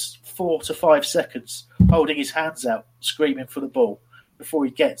Iwobi has 4 to 5 seconds holding his hands out, screaming for the ball before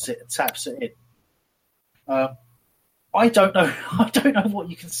he gets it and taps it in. I don't know what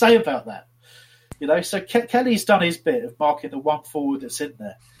you can say about that. So Kelly's done his bit of marking the one forward that's in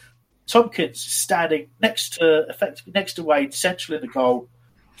there. Tompkins is standing effectively next to Wade, central in the goal,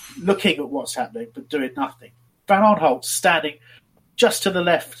 looking at what's happening but doing nothing. Van Aanholt standing just to the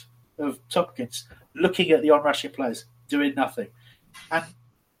left of Tompkins, looking at the on-rushing players, doing nothing. And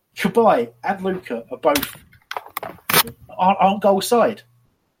Cabaye and Luca are both on goal side.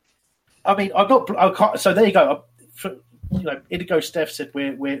 I mean, so there you go. Indigo Steph said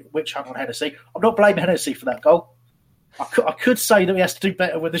we're witch hunt on Hennessy. I'm not blaming Hennessy for that goal. I could say that he has to do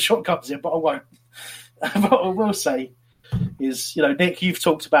better when the shot comes in, but I won't. What I will say is, Nick, you've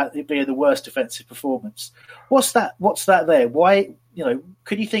talked about it being the worst defensive performance. What's that there? Why,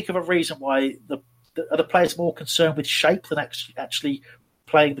 can you think of a reason why are the players more concerned with shape than actually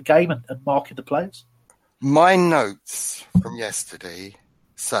playing the game and marking the players? My notes from yesterday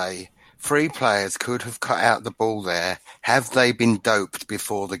say 3 players could have cut out the ball there. Have they been doped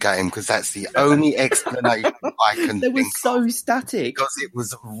before the game? Because that's the only explanation I can think of. They were so static. Because it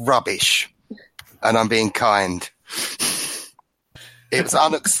was rubbish. And I'm being kind. It was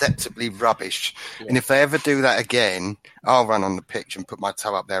unacceptably rubbish. Yeah. And if they ever do that again, I'll run on the pitch and put my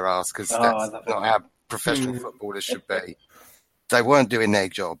toe up their arse, because that's not how professional footballers should be. They weren't doing their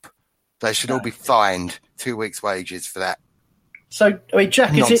job. They should all be fined 2 weeks' wages for that. So, I mean,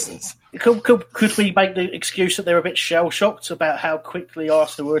 Jack, nonsense. Could we make the excuse that they're a bit shell-shocked about how quickly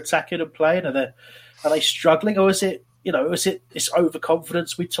Arsenal were attacking and playing? Are they struggling, or is it this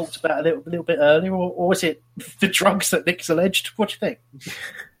overconfidence we talked about a little bit earlier, or is it the drugs that Nick's alleged? What do you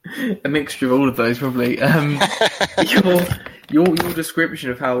think? A mixture of all of those, probably. Your description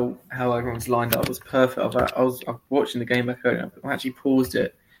of how everyone's lined up was perfect. I was watching the game back earlier. I actually paused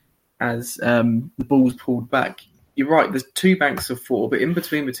it as the ball's pulled back. You're right, there's 2 banks of 4, but in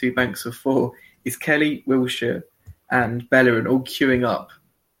between the 2 banks of 4 is Kelly, Wilshere and Bellerin all queuing up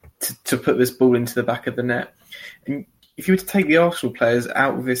to put this ball into the back of the net. And if you were to take the Arsenal players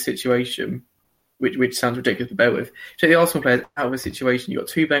out of this situation, which sounds ridiculous to bear with, take the Arsenal players out of this situation, you've got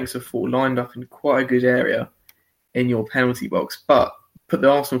 2 banks of 4 lined up in quite a good area in your penalty box, but put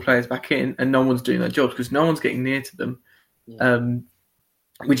the Arsenal players back in and no one's doing their jobs because no one's getting near to them. Yeah.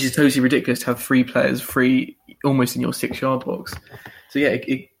 Which is totally ridiculous to have 3 players free almost in your 6-yard box. So yeah,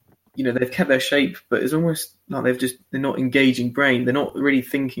 they've kept their shape, but it's almost like they're not engaging brain. They're not really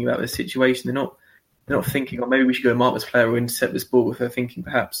thinking about the situation. They're not thinking, maybe we should go and mark this player or intercept this ball. If they're thinking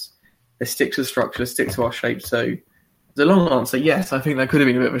perhaps let's stick to the structure, let's stick to our shape. So the long answer, yes, I think that could have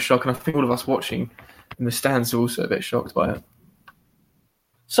been a bit of a shock, and I think all of us watching in the stands are also a bit shocked by it.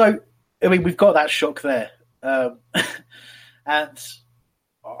 So, I mean, we've got that shock there, and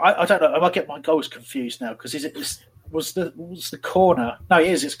I don't know. I might get my goals confused now because was the corner? No, it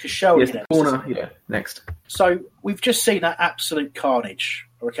is. It's Koscielny. Yes, the corner. Yeah, next. So we've just seen that absolute carnage.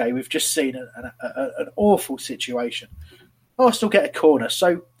 Okay, we've just seen an awful situation. Arsenal get a corner,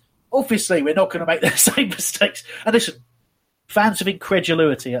 so obviously we're not going to make the same mistakes. And listen, fans of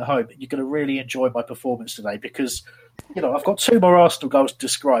incredulity at home, you're going to really enjoy my performance today because I've got 2 more Arsenal goals to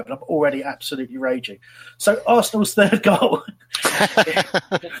describe, and I'm already absolutely raging. So Arsenal's 3rd goal.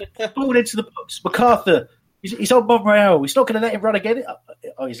 Ball into the box. MacArthur, he's on Monreal. He's not going to let him run again.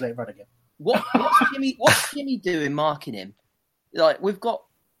 Oh, he's letting him run again. What's Jimmy doing marking him? Like we've got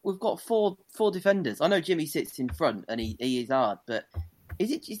 4 defenders. I know Jimmy sits in front and he is hard, but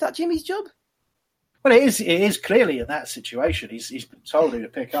is that Jimmy's job? Well, it is clearly in that situation. He's been told who to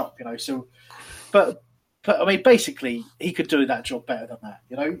pick up, So, but I mean, basically, he could do that job better than that,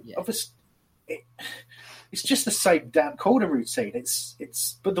 Yeah. Obviously, it's just the same damn corner routine.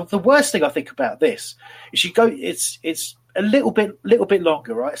 But the worst thing I think about this is it's a little bit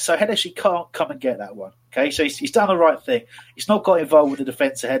longer, right? So Hennessy can't come and get that one. Okay, so he's done the right thing. He's not got involved with the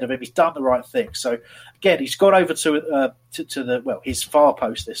defence ahead of him. He's done the right thing. So again, he's gone over to his far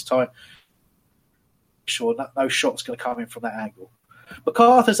post this time. Sure, no shot's going to come in from that angle.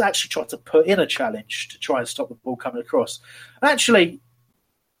 MacArthur's actually tried to put in a challenge to try and stop the ball coming across. And actually,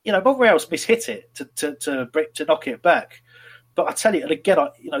 Monreal's mishit it to knock it back. But I tell you, and again,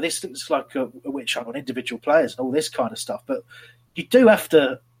 this looks like a witch hunt on individual players and all this kind of stuff. But you do have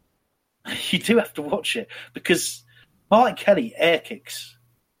to watch it, because Martin Kelly air kicks.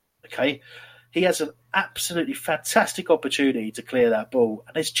 Okay, he has an absolutely fantastic opportunity to clear that ball,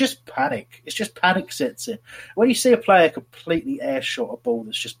 and it's just panic. It's just panic sets in when you see a player completely air shot a ball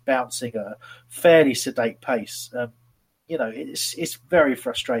that's just bouncing at a fairly sedate pace. It's very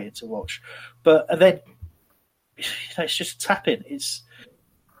frustrating to watch. And then it's just tapping. It's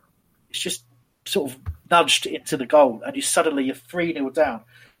just sort of nudged into the goal, and you're 3-0 down.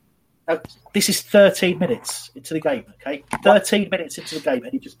 Now, this is 13 minutes into the game, okay? 13 minutes into the game,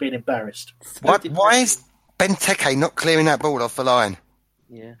 and you're just being embarrassed. Why is Benteke not clearing that ball off the line?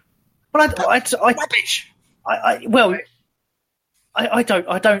 Yeah. Well, rubbish. I don't.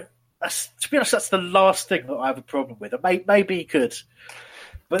 To be honest, that's the last thing that I have a problem with. Maybe he could,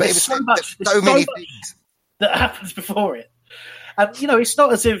 but there's so many things that happens before it, and it's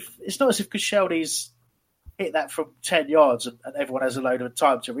not as if Koscielny's hit that from 10 yards and everyone has a load of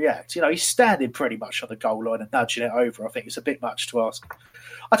time to react. He's standing pretty much on the goal line and nudging it over. I think it's a bit much to ask.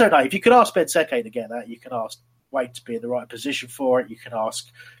 I don't know. If you could ask Benteke to get that, you can ask Wade to be in the right position for it. You can ask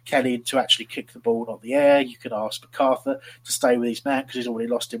Kelly to actually kick the ball, not the air. You can ask MacArthur to stay with his man because he's already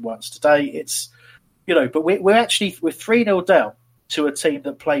lost him once today. It's, but we're 3-0 down to a team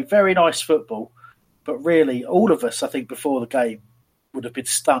that play very nice football. But really, all of us, I think, before the game would have been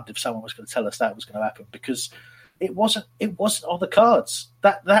stunned if someone was going to tell us that was going to happen, because it wasn't on the cards.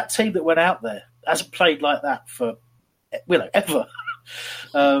 That team that went out there hasn't played like that for ever.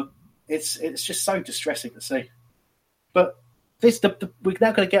 It's just so distressing to see. But we're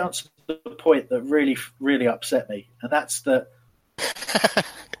now going to get on to the point that really, really upset me, and that's that.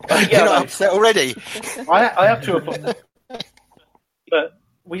 You're not upset already. I have to apologize, but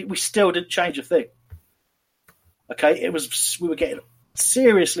we still didn't change a thing. Okay, we were getting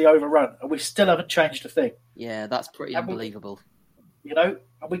seriously overrun, and we still haven't changed a thing. Yeah, that's pretty unbelievable. And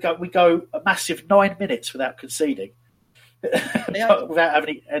we go a massive 9 minutes without conceding, without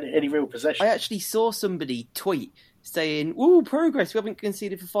having any real possession. I actually saw somebody tweet saying, "Ooh, progress! We haven't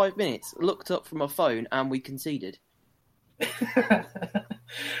conceded for 5 minutes." Looked up from my phone, and we conceded.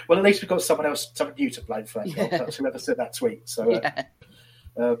 Well, at least we've got someone new to blame for that. Yeah. Whoever said that tweet. So,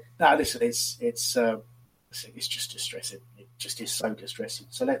 listen, it's just distressing. It just is so distressing.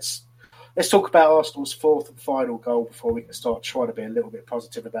 So let's talk about Arsenal's fourth and final goal before we can start trying to be a little bit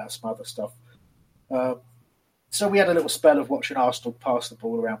positive about some other stuff. So we had a little spell of watching Arsenal pass the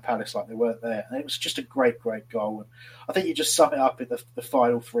ball around Palace like they weren't there, and it was just a great, great goal. And I think you just sum it up in the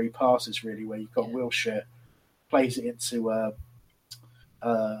final three passes, really, where you've got Wilshere plays it into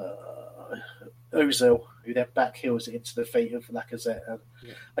Ozil, who then backheels it into the feet of Lacazette. And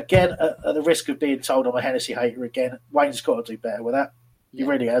again, at the risk of being told I'm a Hennessy hater again, Wayne's got to do better with that. He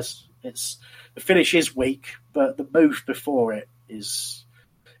really has. The finish is weak, but the move before it is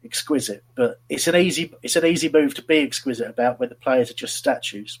exquisite. But it's an easy move to be exquisite about when the players are just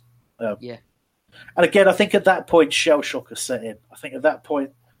statues. And again, I think at that point, shell shock has set in. I think at that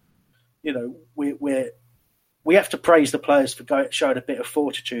point, we have to praise the players for showing a bit of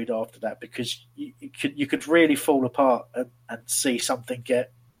fortitude after that, because you could really fall apart and see something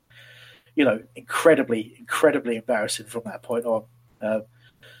get, incredibly, incredibly embarrassing from that point on.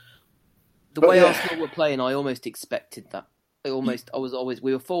 The way Arsenal were playing, I almost expected that. We were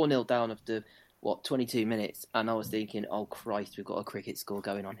 4-0 down after 22 minutes, and I was thinking, oh Christ, we've got a cricket score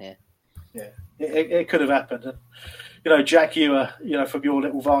going on here. Yeah, it could have happened, and Jack, you from your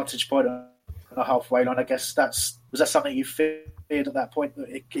little vantage point on the halfway line, I guess was that something you feared at that point, that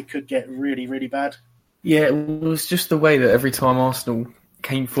it could get really, really bad? Yeah, it was just the way that every time Arsenal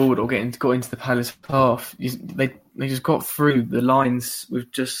came forward or got into the Palace half, they just got through the lines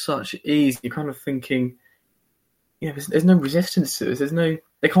with just such ease. You're kind of thinking, there's no resistance to this.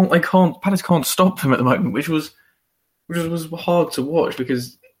 Palace can't stop them at the moment, which was hard to watch,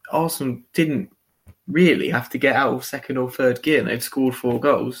 because Arsenal didn't really have to get out of second or third gear, and they'd scored 4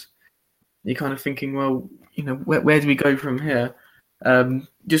 goals. you're kind of thinking, well, where do we go from here?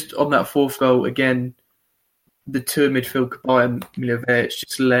 Just on that fourth goal, again, the two in midfield, Cabaye and Milivojevic,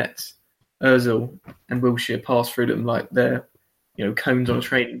 just let Ozil and Wilshere pass through them like they're, cones on a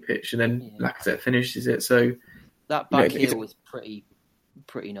training pitch, and then Lacazette finishes it. So that back heel was pretty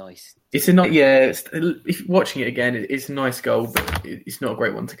nice. It's a if watching it again, it's a nice goal, but it's not a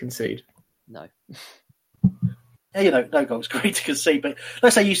great one to concede. No. No goal's great to concede, but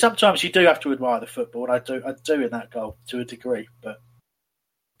let's say sometimes you do have to admire the football, and I do in that goal to a degree. But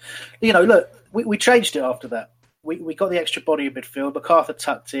look, we changed it after that. We got the extra body in midfield. MacArthur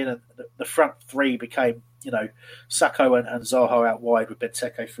tucked in, and the front three became, Sakho and Zaha out wide with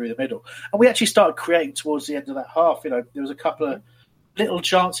Benteke through the middle. And we actually started creating towards the end of that half. There was a couple of little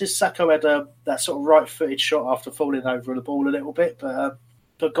chances. Sakho had that sort of right-footed shot after falling over the ball a little bit, but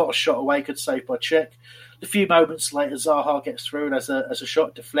got a shot away, good save by Cech. A few moments later, Zaha gets through and as a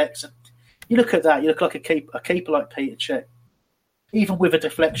shot deflects. And you look at that, you look like a keeper like Peter Cech. Even with a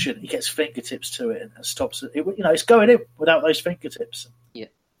deflection, he gets fingertips to it and stops it. It's going in without those fingertips. Yeah.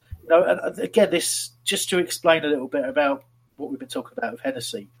 And again, this just to explain a little bit about what we've been talking about with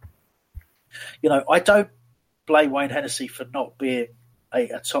Hennessy. I don't blame Wayne Hennessy for not being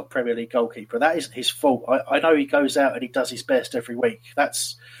a top Premier League goalkeeper. That isn't his fault. I know he goes out and he does his best every week.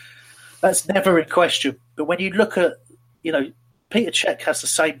 That's never in question. But when you look at, Peter Cech has the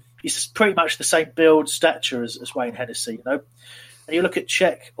same. He's pretty much the same build, stature as Wayne Hennessy. And you look at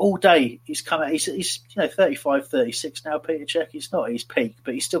Cech all day. He's 35, 36 now. Peter Cech. He's not at his peak,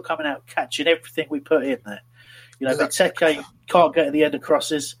 but he's still coming out catching everything we put in there. Benteke can't get to the end of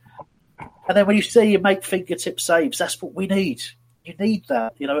crosses. And then when you see him make fingertip saves, that's what we need. You need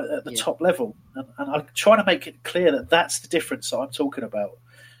that, at the top level. And I'm trying to make it clear that that's the difference that I'm talking about.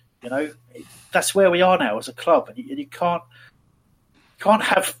 That's where we are now as a club. And you can't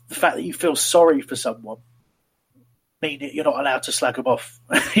have the fact that you feel sorry for someone mean that you're not allowed to slag them off.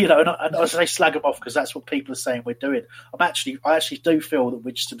 And I say slag them off because that's what people are saying we're doing. I actually do feel that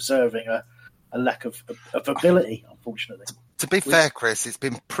we're just observing a lack of ability, unfortunately. To be fair, Chris, it's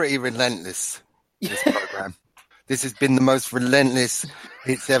been pretty relentless, this programme. This has been the most relentless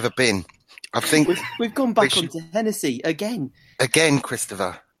it's ever been. I think we've gone back onto Hennessy again. Again,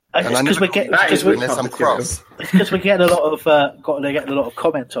 Christopher. Because we're getting a lot of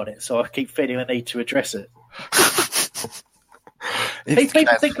comment on it, so I keep feeling the need to address it. People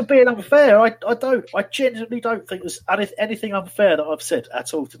think I'm being unfair. I don't. I genuinely don't think there's anything unfair that I've said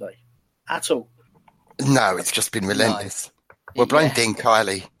at all today. At all. No, it's just been relentless. No. Well, blame Dean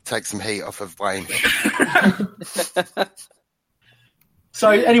Kiley. Take some heat off of Wayne.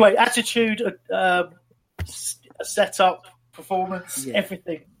 So anyway, attitude, setup, performance,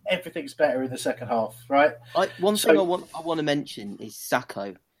 everything's better in the second half, right? One thing I want to mention is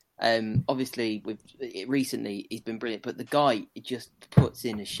Sakho. Obviously, recently he's been brilliant, but the guy just puts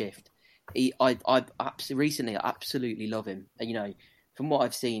in a shift. I absolutely love him. From what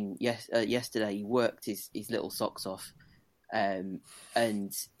I've seen yesterday, he worked his little socks off. Recent.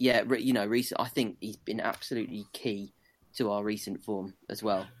 I think he's been absolutely key to our recent form as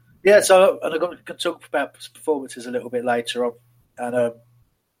well. Yeah, so I'm going to talk about performances a little bit later on, and I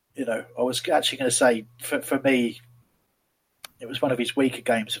was actually going to say for me, it was one of his weaker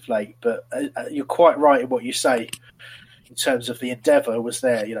games of late. But you're quite right in what you say in terms of the endeavour was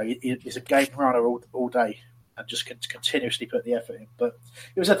there. He's a game runner all day and just continuously put the effort in. But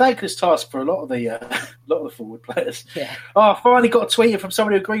it was a thankless task for a lot of the forward players. Yeah. I finally got a tweet from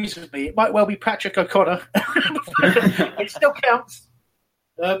someone who agrees with me. It might well be Patrick O'Connor. It still counts.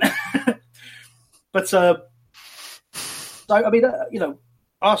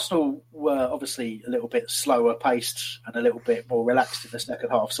 Arsenal were obviously a little bit slower paced and a little bit more relaxed in the second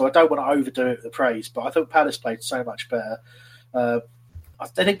half. So I don't want to overdo it with the praise, but I thought Palace played so much better.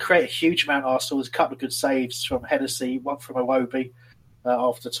 They didn't create a huge amount, Arsenal. There's a couple of good saves from Hennessy, one from Iwobi,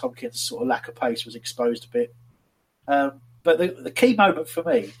 after Tompkins' sort of lack of pace was exposed a bit. But the key moment for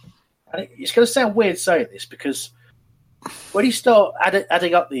me, and it's going to sound weird saying this, because when you start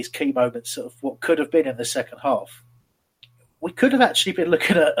adding up these key moments of what could have been in the second half, we could have actually been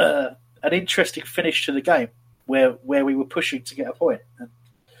looking at an interesting finish to the game where we were pushing to get a point. And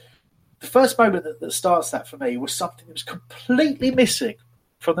the first moment that starts that for me was something that was completely missing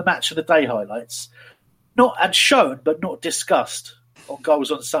from the match of the day highlights, and shown but not discussed on Goals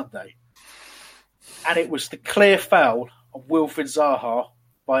on Sunday. And it was the clear foul on Wilfried Zaha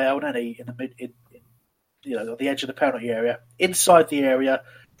by El Neni on the edge of the penalty area, inside the area,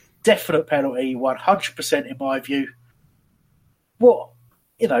 definite penalty, 100% in my view. Why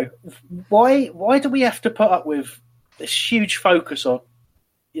do we have to put up with this huge focus on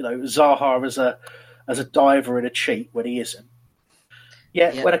Zaha as a diver and a cheat when he isn't.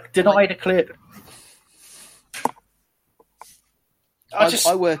 Yeah, when denied a clear.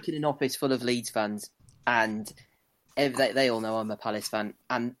 I work in an office full of Leeds fans, and they all know I'm a Palace fan.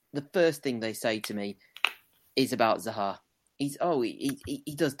 And the first thing they say to me is about Zaha. He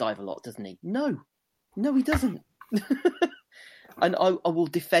does dive a lot, doesn't he? No, he doesn't. And I will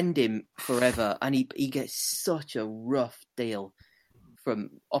defend him forever. And he gets such a rough deal from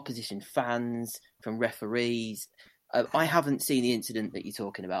opposition fans, from referees. I haven't seen the incident that you're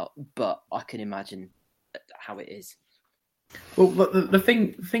talking about, but I can imagine how it is. Well, the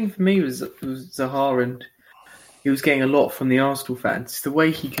thing for me was Zaha, and he was getting a lot from the Arsenal fans. It's the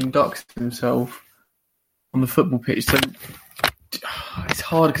way he conducts himself on the football pitch. So it's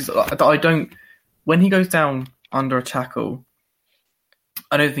hard because I don't. When he goes down under a tackle,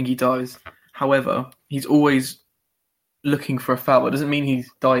 I don't think he dives. However, he's always looking for a foul. It doesn't mean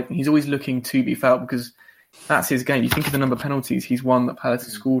he's diving. He's always looking to be fouled because that's his game. You think of the number of penalties he's won that Palace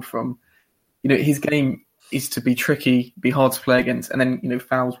has scored from. His game is to be tricky, be hard to play against, and then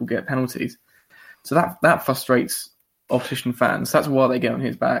fouls will get penalties. So that frustrates opposition fans. That's why they get on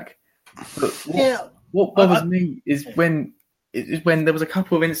his back. But what bothers me is when there was a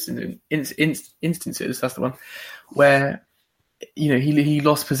couple of instances. That's the one where he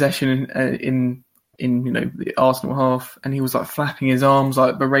lost possession in the Arsenal half, and he was like flapping his arms,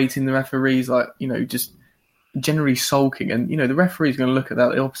 like berating the referees, like just generally sulking. And the referee's going to look at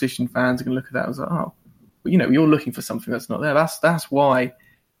that. The opposition fans are going to look at that and was like, oh. But, you're looking for something that's not there. That's what I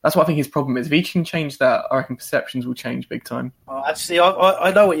think his problem is. If he can change that, I reckon perceptions will change big time. Actually,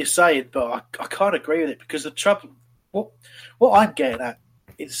 I know what you're saying, but I can't agree with it because the trouble, what I'm getting at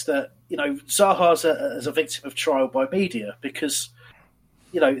is that Zaha's as a victim of trial by media because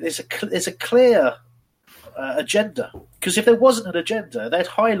there's a clear agenda. Because if there wasn't an agenda, they'd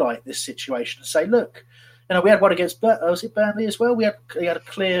highlight this situation and say, look, we had one against was it Burnley as well. He had a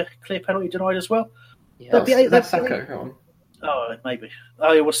clear penalty denied as well. Yeah, that's Sacco. Go on. Oh, maybe.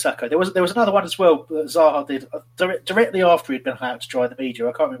 Oh, it was Sacco. There was another one as well that Zaha did directly after he'd been allowed to try the media.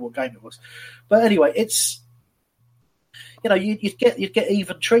 I can't remember what game it was, but anyway, it's you'd get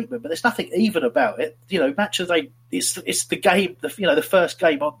even treatment, but there's nothing even about it. Match of the day, it's the game, the first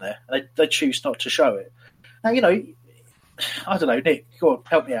game on there. They choose not to show it. Now I don't know, Nick. Go on,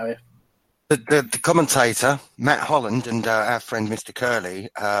 help me out here. The commentator, Matt Holland, and our friend Mr. Curley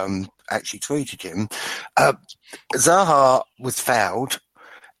actually tweeted him. Zaha was fouled,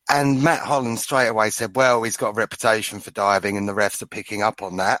 and Matt Holland straight away said, well, he's got a reputation for diving, and the refs are picking up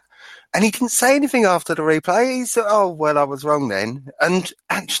on that. And he didn't say anything after the replay. He said, oh, well, I was wrong then. And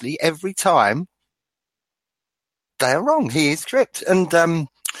actually, every time, they are wrong. He is tripped. And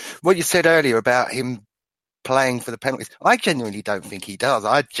what you said earlier about him playing for the penalties, I genuinely don't think he does.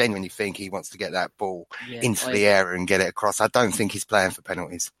 I genuinely think he wants to get that ball into the area and get it across. I don't think he's playing for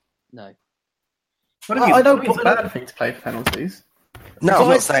penalties. No. I don't think it's a bad thing to play for penalties. No, I'm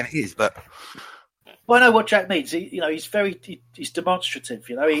not saying it is, but... Well, I know what Jack needs. He's demonstrative.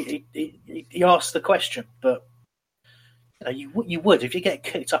 He asks the question, but you would if you get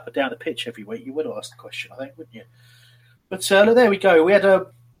kicked up and down the pitch every week, you would ask the question, I think, wouldn't you? But there we go. We had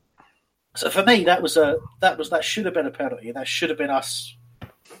so for me, that should have been a penalty, and that should have been us,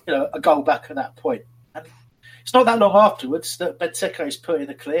 a goal back at that point. And it's not that long afterwards that Benteke is put in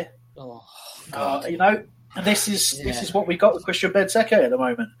the clear. Oh, and this is what we got with Christian Benteke at the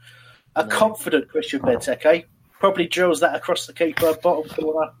moment. A confident Christian Benteke probably drills that across the keeper, bottom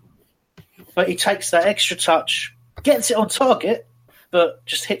corner, but he takes that extra touch, gets it on target, but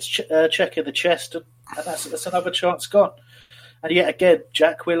just hits Check in the chest, and that's another chance gone. And yet again,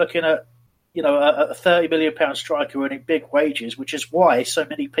 Jack, we're looking at a £30 million striker earning big wages, which is why so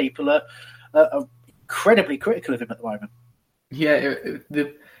many people are incredibly critical of him at the moment. Yeah,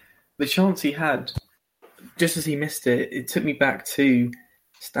 the chance he had, just as he missed it, it took me back to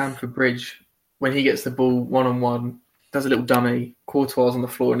Stamford Bridge when he gets the ball one-on-one, does a little dummy, Courtois on the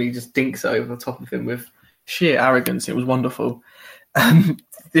floor, and he just dinks it over the top of him with sheer arrogance. It was wonderful.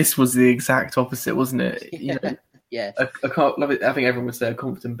 This was the exact opposite, wasn't it? Yeah. I can't love it. I think everyone would say a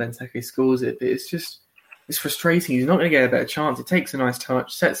confident Benteke scores it, but it's frustrating. He's not going to get a better chance. He takes a nice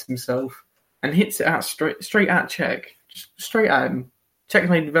touch, sets himself, and hits it out straight at Czech. Straight at him. Czech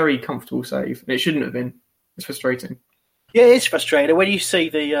made a very comfortable save, and it shouldn't have been. It's frustrating. Yeah, it is frustrating. When you see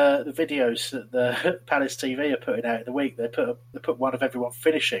the videos that the Palace TV are putting out in the week, they put one of everyone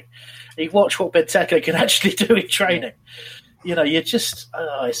finishing. And you watch what Benteke can actually do in training. You just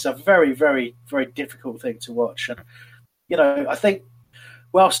it's a very, very, very difficult thing to watch. And I think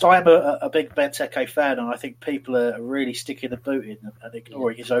whilst I am a big Benteke fan, and I think people are really sticking the boot in and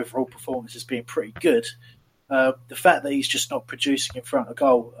ignoring his overall performance as being pretty good, the fact that he's just not producing in front of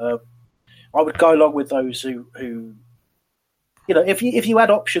goal, I would go along with those who if you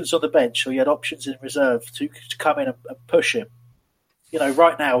had options on the bench or you had options in reserve to come in and push him,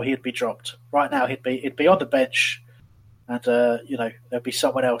 right now he'd be dropped. Right now he'd be on the bench, and there'd be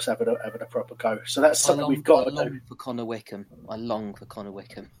someone else having a proper go. So that's something we've got to do. For Connor Wickham, I long for Connor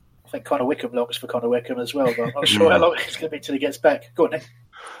Wickham. I think Connor Wickham longs for Connor Wickham as well, but I'm not sure how long it's going to be till he gets back. Go on, Nick.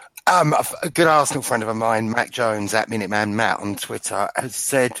 A good Arsenal friend of mine, Matt Jones, at Minuteman Matt on Twitter, has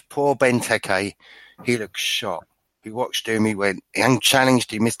said, poor Benteke, he looks shot. He watched him, he went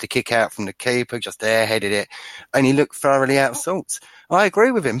unchallenged, he missed a kick out from the keeper, just airheaded it, and he looked thoroughly out of sorts. I agree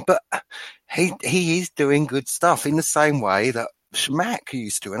with him, but he is doing good stuff in the same way that Shamak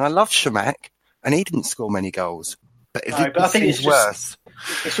used to, and I love Shamak, and he didn't score many goals. But I think it's worse.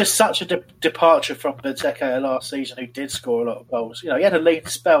 It's just such a departure from Benteke last season, who did score a lot of goals. He had a lean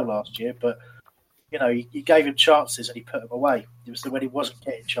spell last year, but you gave him chances and he put them away. It was when he wasn't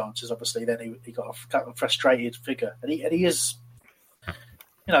getting chances, obviously, then he got a frustrated figure. And he is,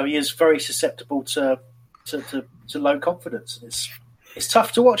 he is very susceptible to low confidence. And it's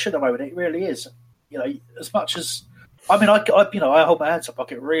tough to watch at the moment. It really is. As much as I hold my hands up. I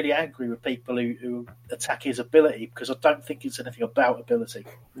get really angry with people who attack his ability, because I don't think it's anything about ability.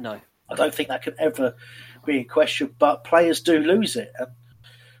 No, I don't think that can ever be in question. But players do lose it, and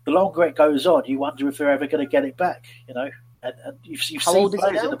the longer it goes on, you wonder if they're ever going to get it back. And you've seen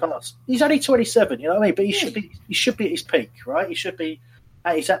players in the past. He's only 27. You know what I mean? But he should be at his peak, right? He should be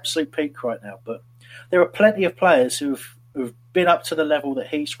at his absolute peak right now. But there are plenty of players who've been up to the level that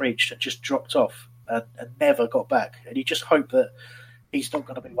he's reached and just dropped off and never got back. And you just hope that he's not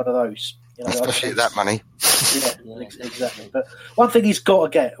going to be one of those. Especially at that money. Yeah, exactly. But one thing we've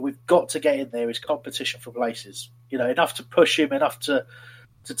got to get in there is competition for places. Enough to push him, enough to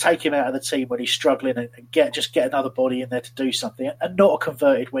take him out of the team when he's struggling, and get another body in there to do something, and not a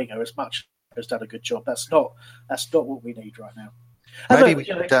converted winger as much as done a good job. That's not what we need right now. Maybe we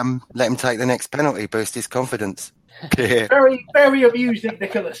should let him take the next penalty, boost his confidence. Very, very amusing,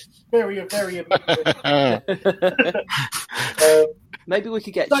 Nicholas. Very, very amusing. Maybe we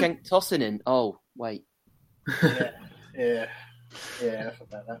could get Cenk Tosun in. Oh, wait. Yeah, I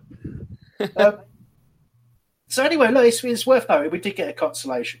forgot that. So anyway, look, it's worth noting we did get a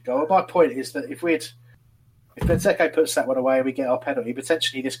consolation goal. My point is that if Benteke puts that one away and we get our penalty,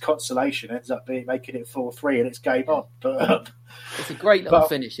 potentially this consolation ends up making it 4-3 and it's game on. But it's a great little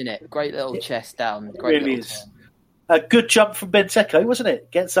finish, isn't it? Great little chest down. Great really is. A good jump from Benteke, wasn't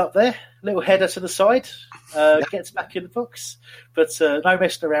it? Gets up there, little header to the side, gets back in the box. But no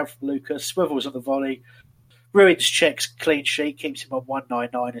messing around from Lucas. Swivels on the volley. Ruins Czech's clean sheet, keeps him on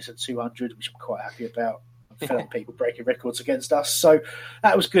 199 instead of 200, which I'm quite happy about. People breaking records against us, so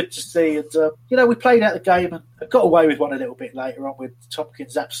that was good to see. And we played out the game and got away with one a little bit later on, with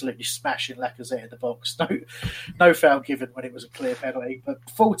Tompkins absolutely smashing Lacazette in the box. No foul given when it was a clear penalty, but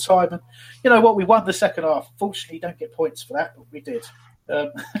full time. And we won the second half. Fortunately, you don't get points for that, but we did.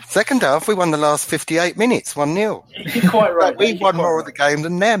 Second half, we won the last 58 minutes, 1-0. You're quite right. We won more of the game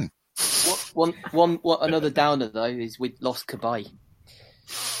than them. Another downer though is we lost Cabaye.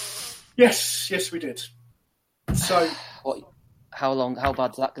 Yes, we did. So, how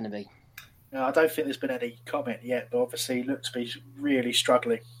bad's that going to be? No, I don't think there's been any comment yet, but obviously he looked to be really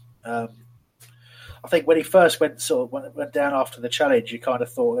struggling. I think when he first went down after the challenge, you kind of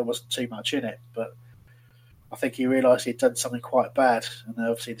thought there wasn't too much in it, but I think he realised he'd done something quite bad, and then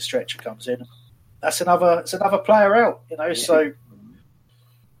obviously the stretcher comes in. That's another player out, Yeah. So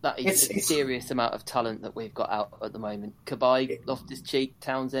that is a serious amount of talent that we've got out at the moment. Cabaye, Loftus-Cheek,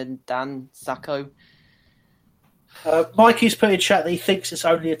 Townsend, Dan, Sacco. Mikey's put in chat that he thinks it's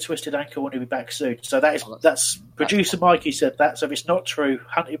only a twisted ankle and he'll be back soon. So that's producer Mikey said that. So if it's not true,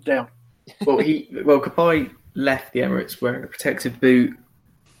 hunt him down. Cabaye left the Emirates wearing a protective boot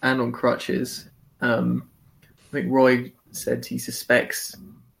and on crutches. I think Roy said he suspects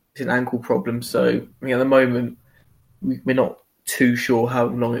it's an ankle problem. So at the moment we're not too sure how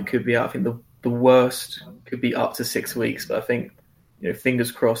long it could be out. I think the worst could be up to 6 weeks. But I think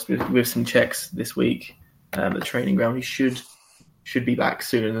fingers crossed with some checks this week. The training ground, he should be back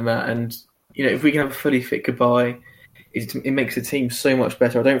sooner than that. And if we can have a fully fit Cabaye, it makes the team so much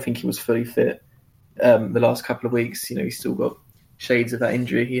better. I don't think he was fully fit the last couple of weeks. He's still got shades of that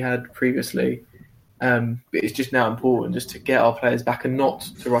injury he had previously. But it's just now important just to get our players back and not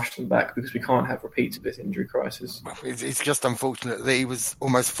to rush them back, because we can't have repeats of this injury crisis. It's just unfortunate that he was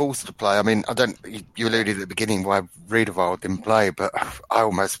almost forced to play. I mean, you alluded at the beginning why Riedewald didn't play, but I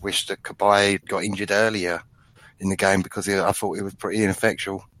almost wish that Cabaye got injured earlier in the game, because I thought he was pretty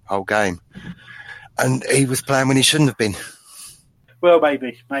ineffectual whole game. And he was playing when he shouldn't have been. Well,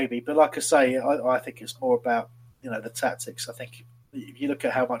 maybe. But like I say, I think it's more about, the tactics. I think if you look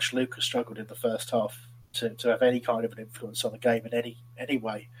at how much Lucas struggled in the first half to have any kind of an influence on the game in any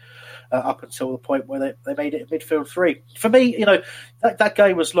way, up until the point where they made it a midfield three. For me, that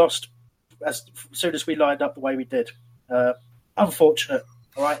game was lost as soon as we lined up the way we did. Unfortunate,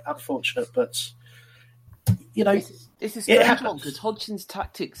 all right? Unfortunate, but, This is a strange one, because Hodgson's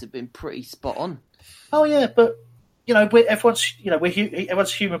tactics have been pretty spot on. Oh, yeah, but, everyone's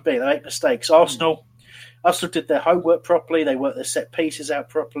human being. They make mistakes. Arsenal did their homework properly. They worked their set pieces out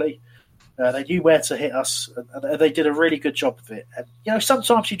properly. They knew where to hit us, and they did a really good job of it. And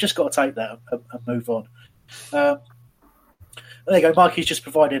sometimes you just got to take that and move on. There you go. Mikey's just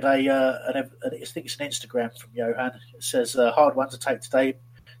provided I think it's an Instagram from Johan. It says, "Hard one to take today.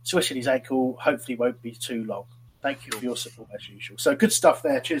 Twist in his ankle. Hopefully, won't be too long. Thank you for your support as usual." So good stuff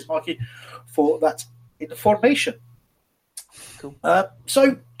there. Cheers, Mikey, for that information. Cool.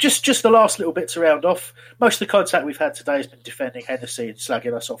 So just the last little bit to round off. Most of the contact we've had today has been defending Hennessy and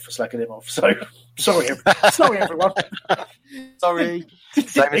slagging us off for slagging him off. So sorry everyone. Sorry.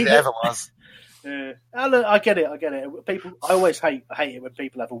 Same as it ever was. Look, I get it. People, I always hate it when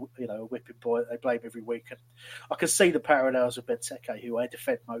people have a whipping boy that they blame every week, and I can see the parallels with Benteke, who I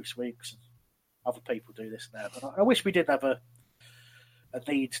defend most weeks, and other people do this now. But I wish we didn't have a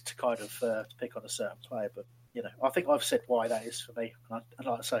need to kind of to pick on a certain player, but I think I've said why that is for me. And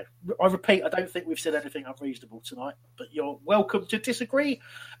like I say, I repeat, I don't think we've said anything unreasonable tonight, but you're welcome to disagree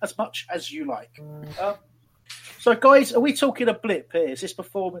as much as you like. So, guys, are we talking a blip here? Is this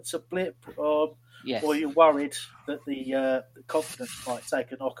performance a blip? Yes. Or are you worried that the confidence might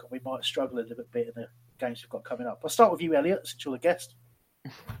take a knock and we might struggle a little bit in the games we've got coming up? I'll start with you, Elliot, since you're the guest.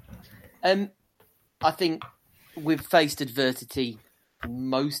 I think we've faced adversity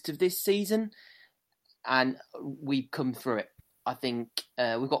most of this season, and we've come through it. I think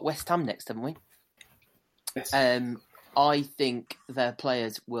we've got West Ham next, haven't we? Yes. I think their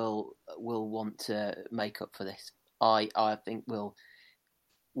players will want to make up for this. I think we'll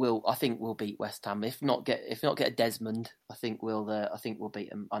beat West Ham. If not get a Desmond, I think we'll beat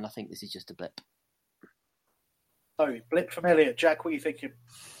them. And I think this is just a blip. Oh, blip from Elliot. Jack, what are you thinking?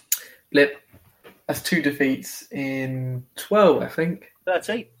 Blip. That's 2 defeats in 12, I think.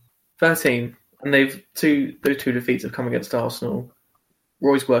 13. And those two defeats have come against Arsenal.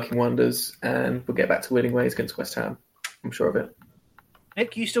 Roy's working wonders, and we'll get back to winning ways against West Ham. I'm sure of it.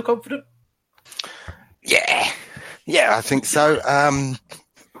 Nick, are you still confident? Yeah, I think so.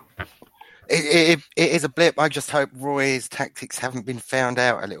 It is a blip. I just hope Roy's tactics haven't been found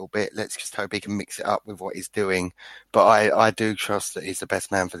out a little bit. Let's just hope he can mix it up with what he's doing. But I do trust that he's the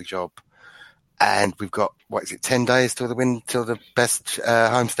best man for the job. And we've got, 10 days till the best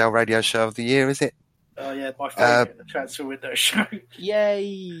Homestyle radio show of the year, is it? Oh, yeah, my favourite, the transfer window show.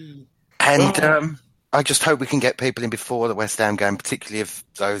 Yay! And I just hope we can get people in before the West Ham game, particularly if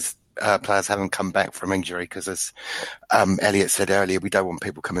those players haven't come back from injury, because as Elliot said earlier, we don't want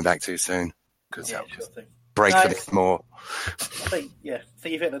people coming back too soon, because that will break them more. I think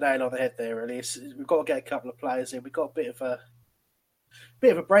you've hit the nail on the head there, really. We've got to get a couple of players in. We've got a bit of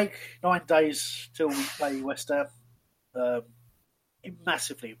a break, 9 days till we play West Ham. A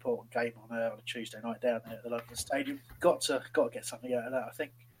massively important game on a Tuesday night down there at the London Stadium. Got to get something out of that, I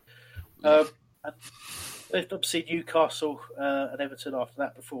think. And obviously Newcastle and Everton after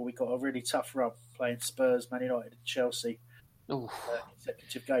that, before we got a really tough run playing Spurs, Man United and Chelsea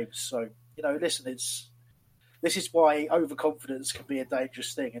consecutive games. So, listen, this is why overconfidence can be a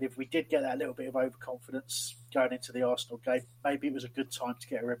dangerous thing. And if we did get that little bit of overconfidence going into the Arsenal game, maybe it was a good time to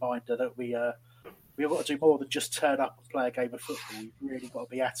get a reminder that we've got to do more than just turn up and play a game of football. You've really got to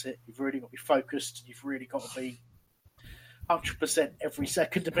be at it. You've really got to be focused. You've really got to be 100% every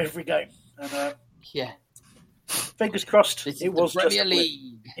second of every game. And fingers crossed. It was just Premier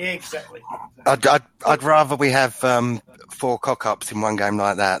League. Yeah, exactly. I'd rather we have 4 cock-ups in one game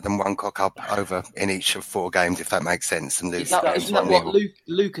like that than 1 cock-up over in each of 4 games, if that makes sense. And isn't that what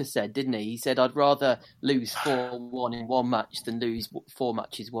Lucas said, didn't he? He said, I'd rather lose 4-1 in one match than lose 4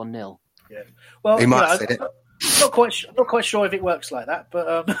 matches 1-0. Yeah. Well, he might have said it. Not quite sure if it works like that,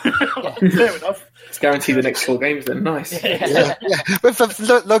 but fair enough. It's guaranteed the next 4 games then. Nice. Yeah. But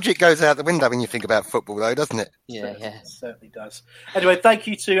the logic goes out the window when you think about football, though, doesn't it? Yeah. It certainly does. Anyway, thank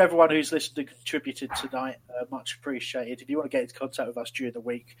you to everyone who's listened and contributed tonight. Much appreciated. If you want to get into contact with us during the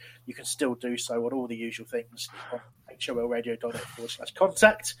week, you can still do so on all the usual things on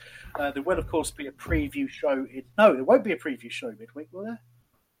holradio.net/contact. There will, of course, be a preview show. No, there won't be a preview show midweek, will there?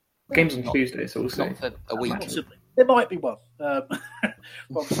 Games on Tuesdays also. Not for a week. Possibly. There might be one.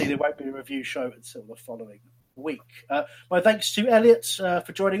 Obviously, there won't be a review show until the following week. My thanks to Elliot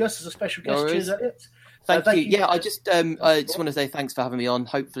for joining us as a special guest. Cheers, Elliot. Thank you. Yeah, I just want to say thanks for having me on.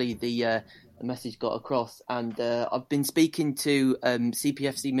 Hopefully the message got across. And I've been speaking to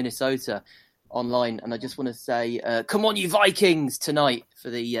CPFC Minnesota online, and I just want to say, come on, you Vikings, tonight for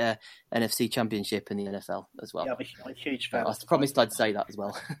the NFC Championship in the NFL as well. Yeah, I'm a huge fan. I promised I'd say that as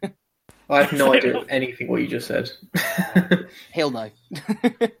well. I have no idea anything what you just said. He'll know.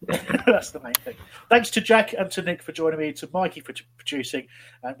 That's the main thing. Thanks to Jack and to Nick for joining me, to Mikey for producing,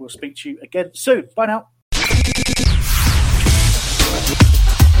 and we'll speak to you again soon. Bye now.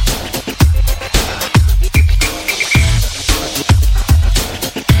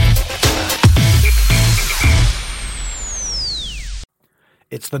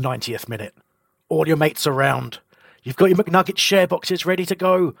 It's the 90th minute. All your mates around. You've got your McNugget share boxes ready to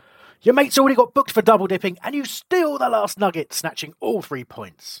go. Your mate's already got booked for double dipping, and you steal the last nugget, snatching all 3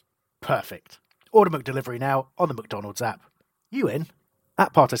 points. Perfect. Order McDelivery now on the McDonald's app. You in?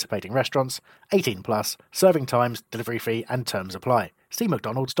 At participating restaurants, 18 plus, serving times, delivery fee, and terms apply. See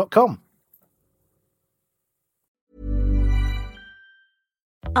mcdonalds.com.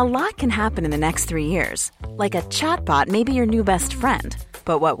 A lot can happen in the next 3 years. Like a chatbot may be your new best friend.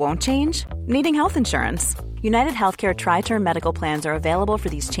 But what won't change? Needing health insurance. United Healthcare Tri-Term Medical Plans are available for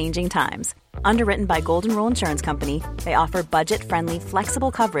these changing times. Underwritten by Golden Rule Insurance Company, they offer budget-friendly,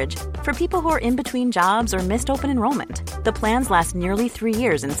 flexible coverage for people who are in between jobs or missed open enrollment. The plans last nearly 3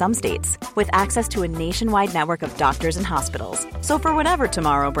 years in some states, with access to a nationwide network of doctors and hospitals. So for whatever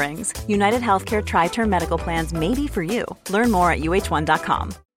tomorrow brings, United Healthcare Tri-Term Medical Plans may be for you. Learn more at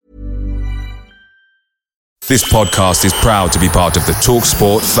uh1.com. This podcast is proud to be part of the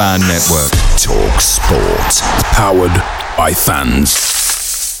TalkSport Fan Network. TalkSport. Powered by fans.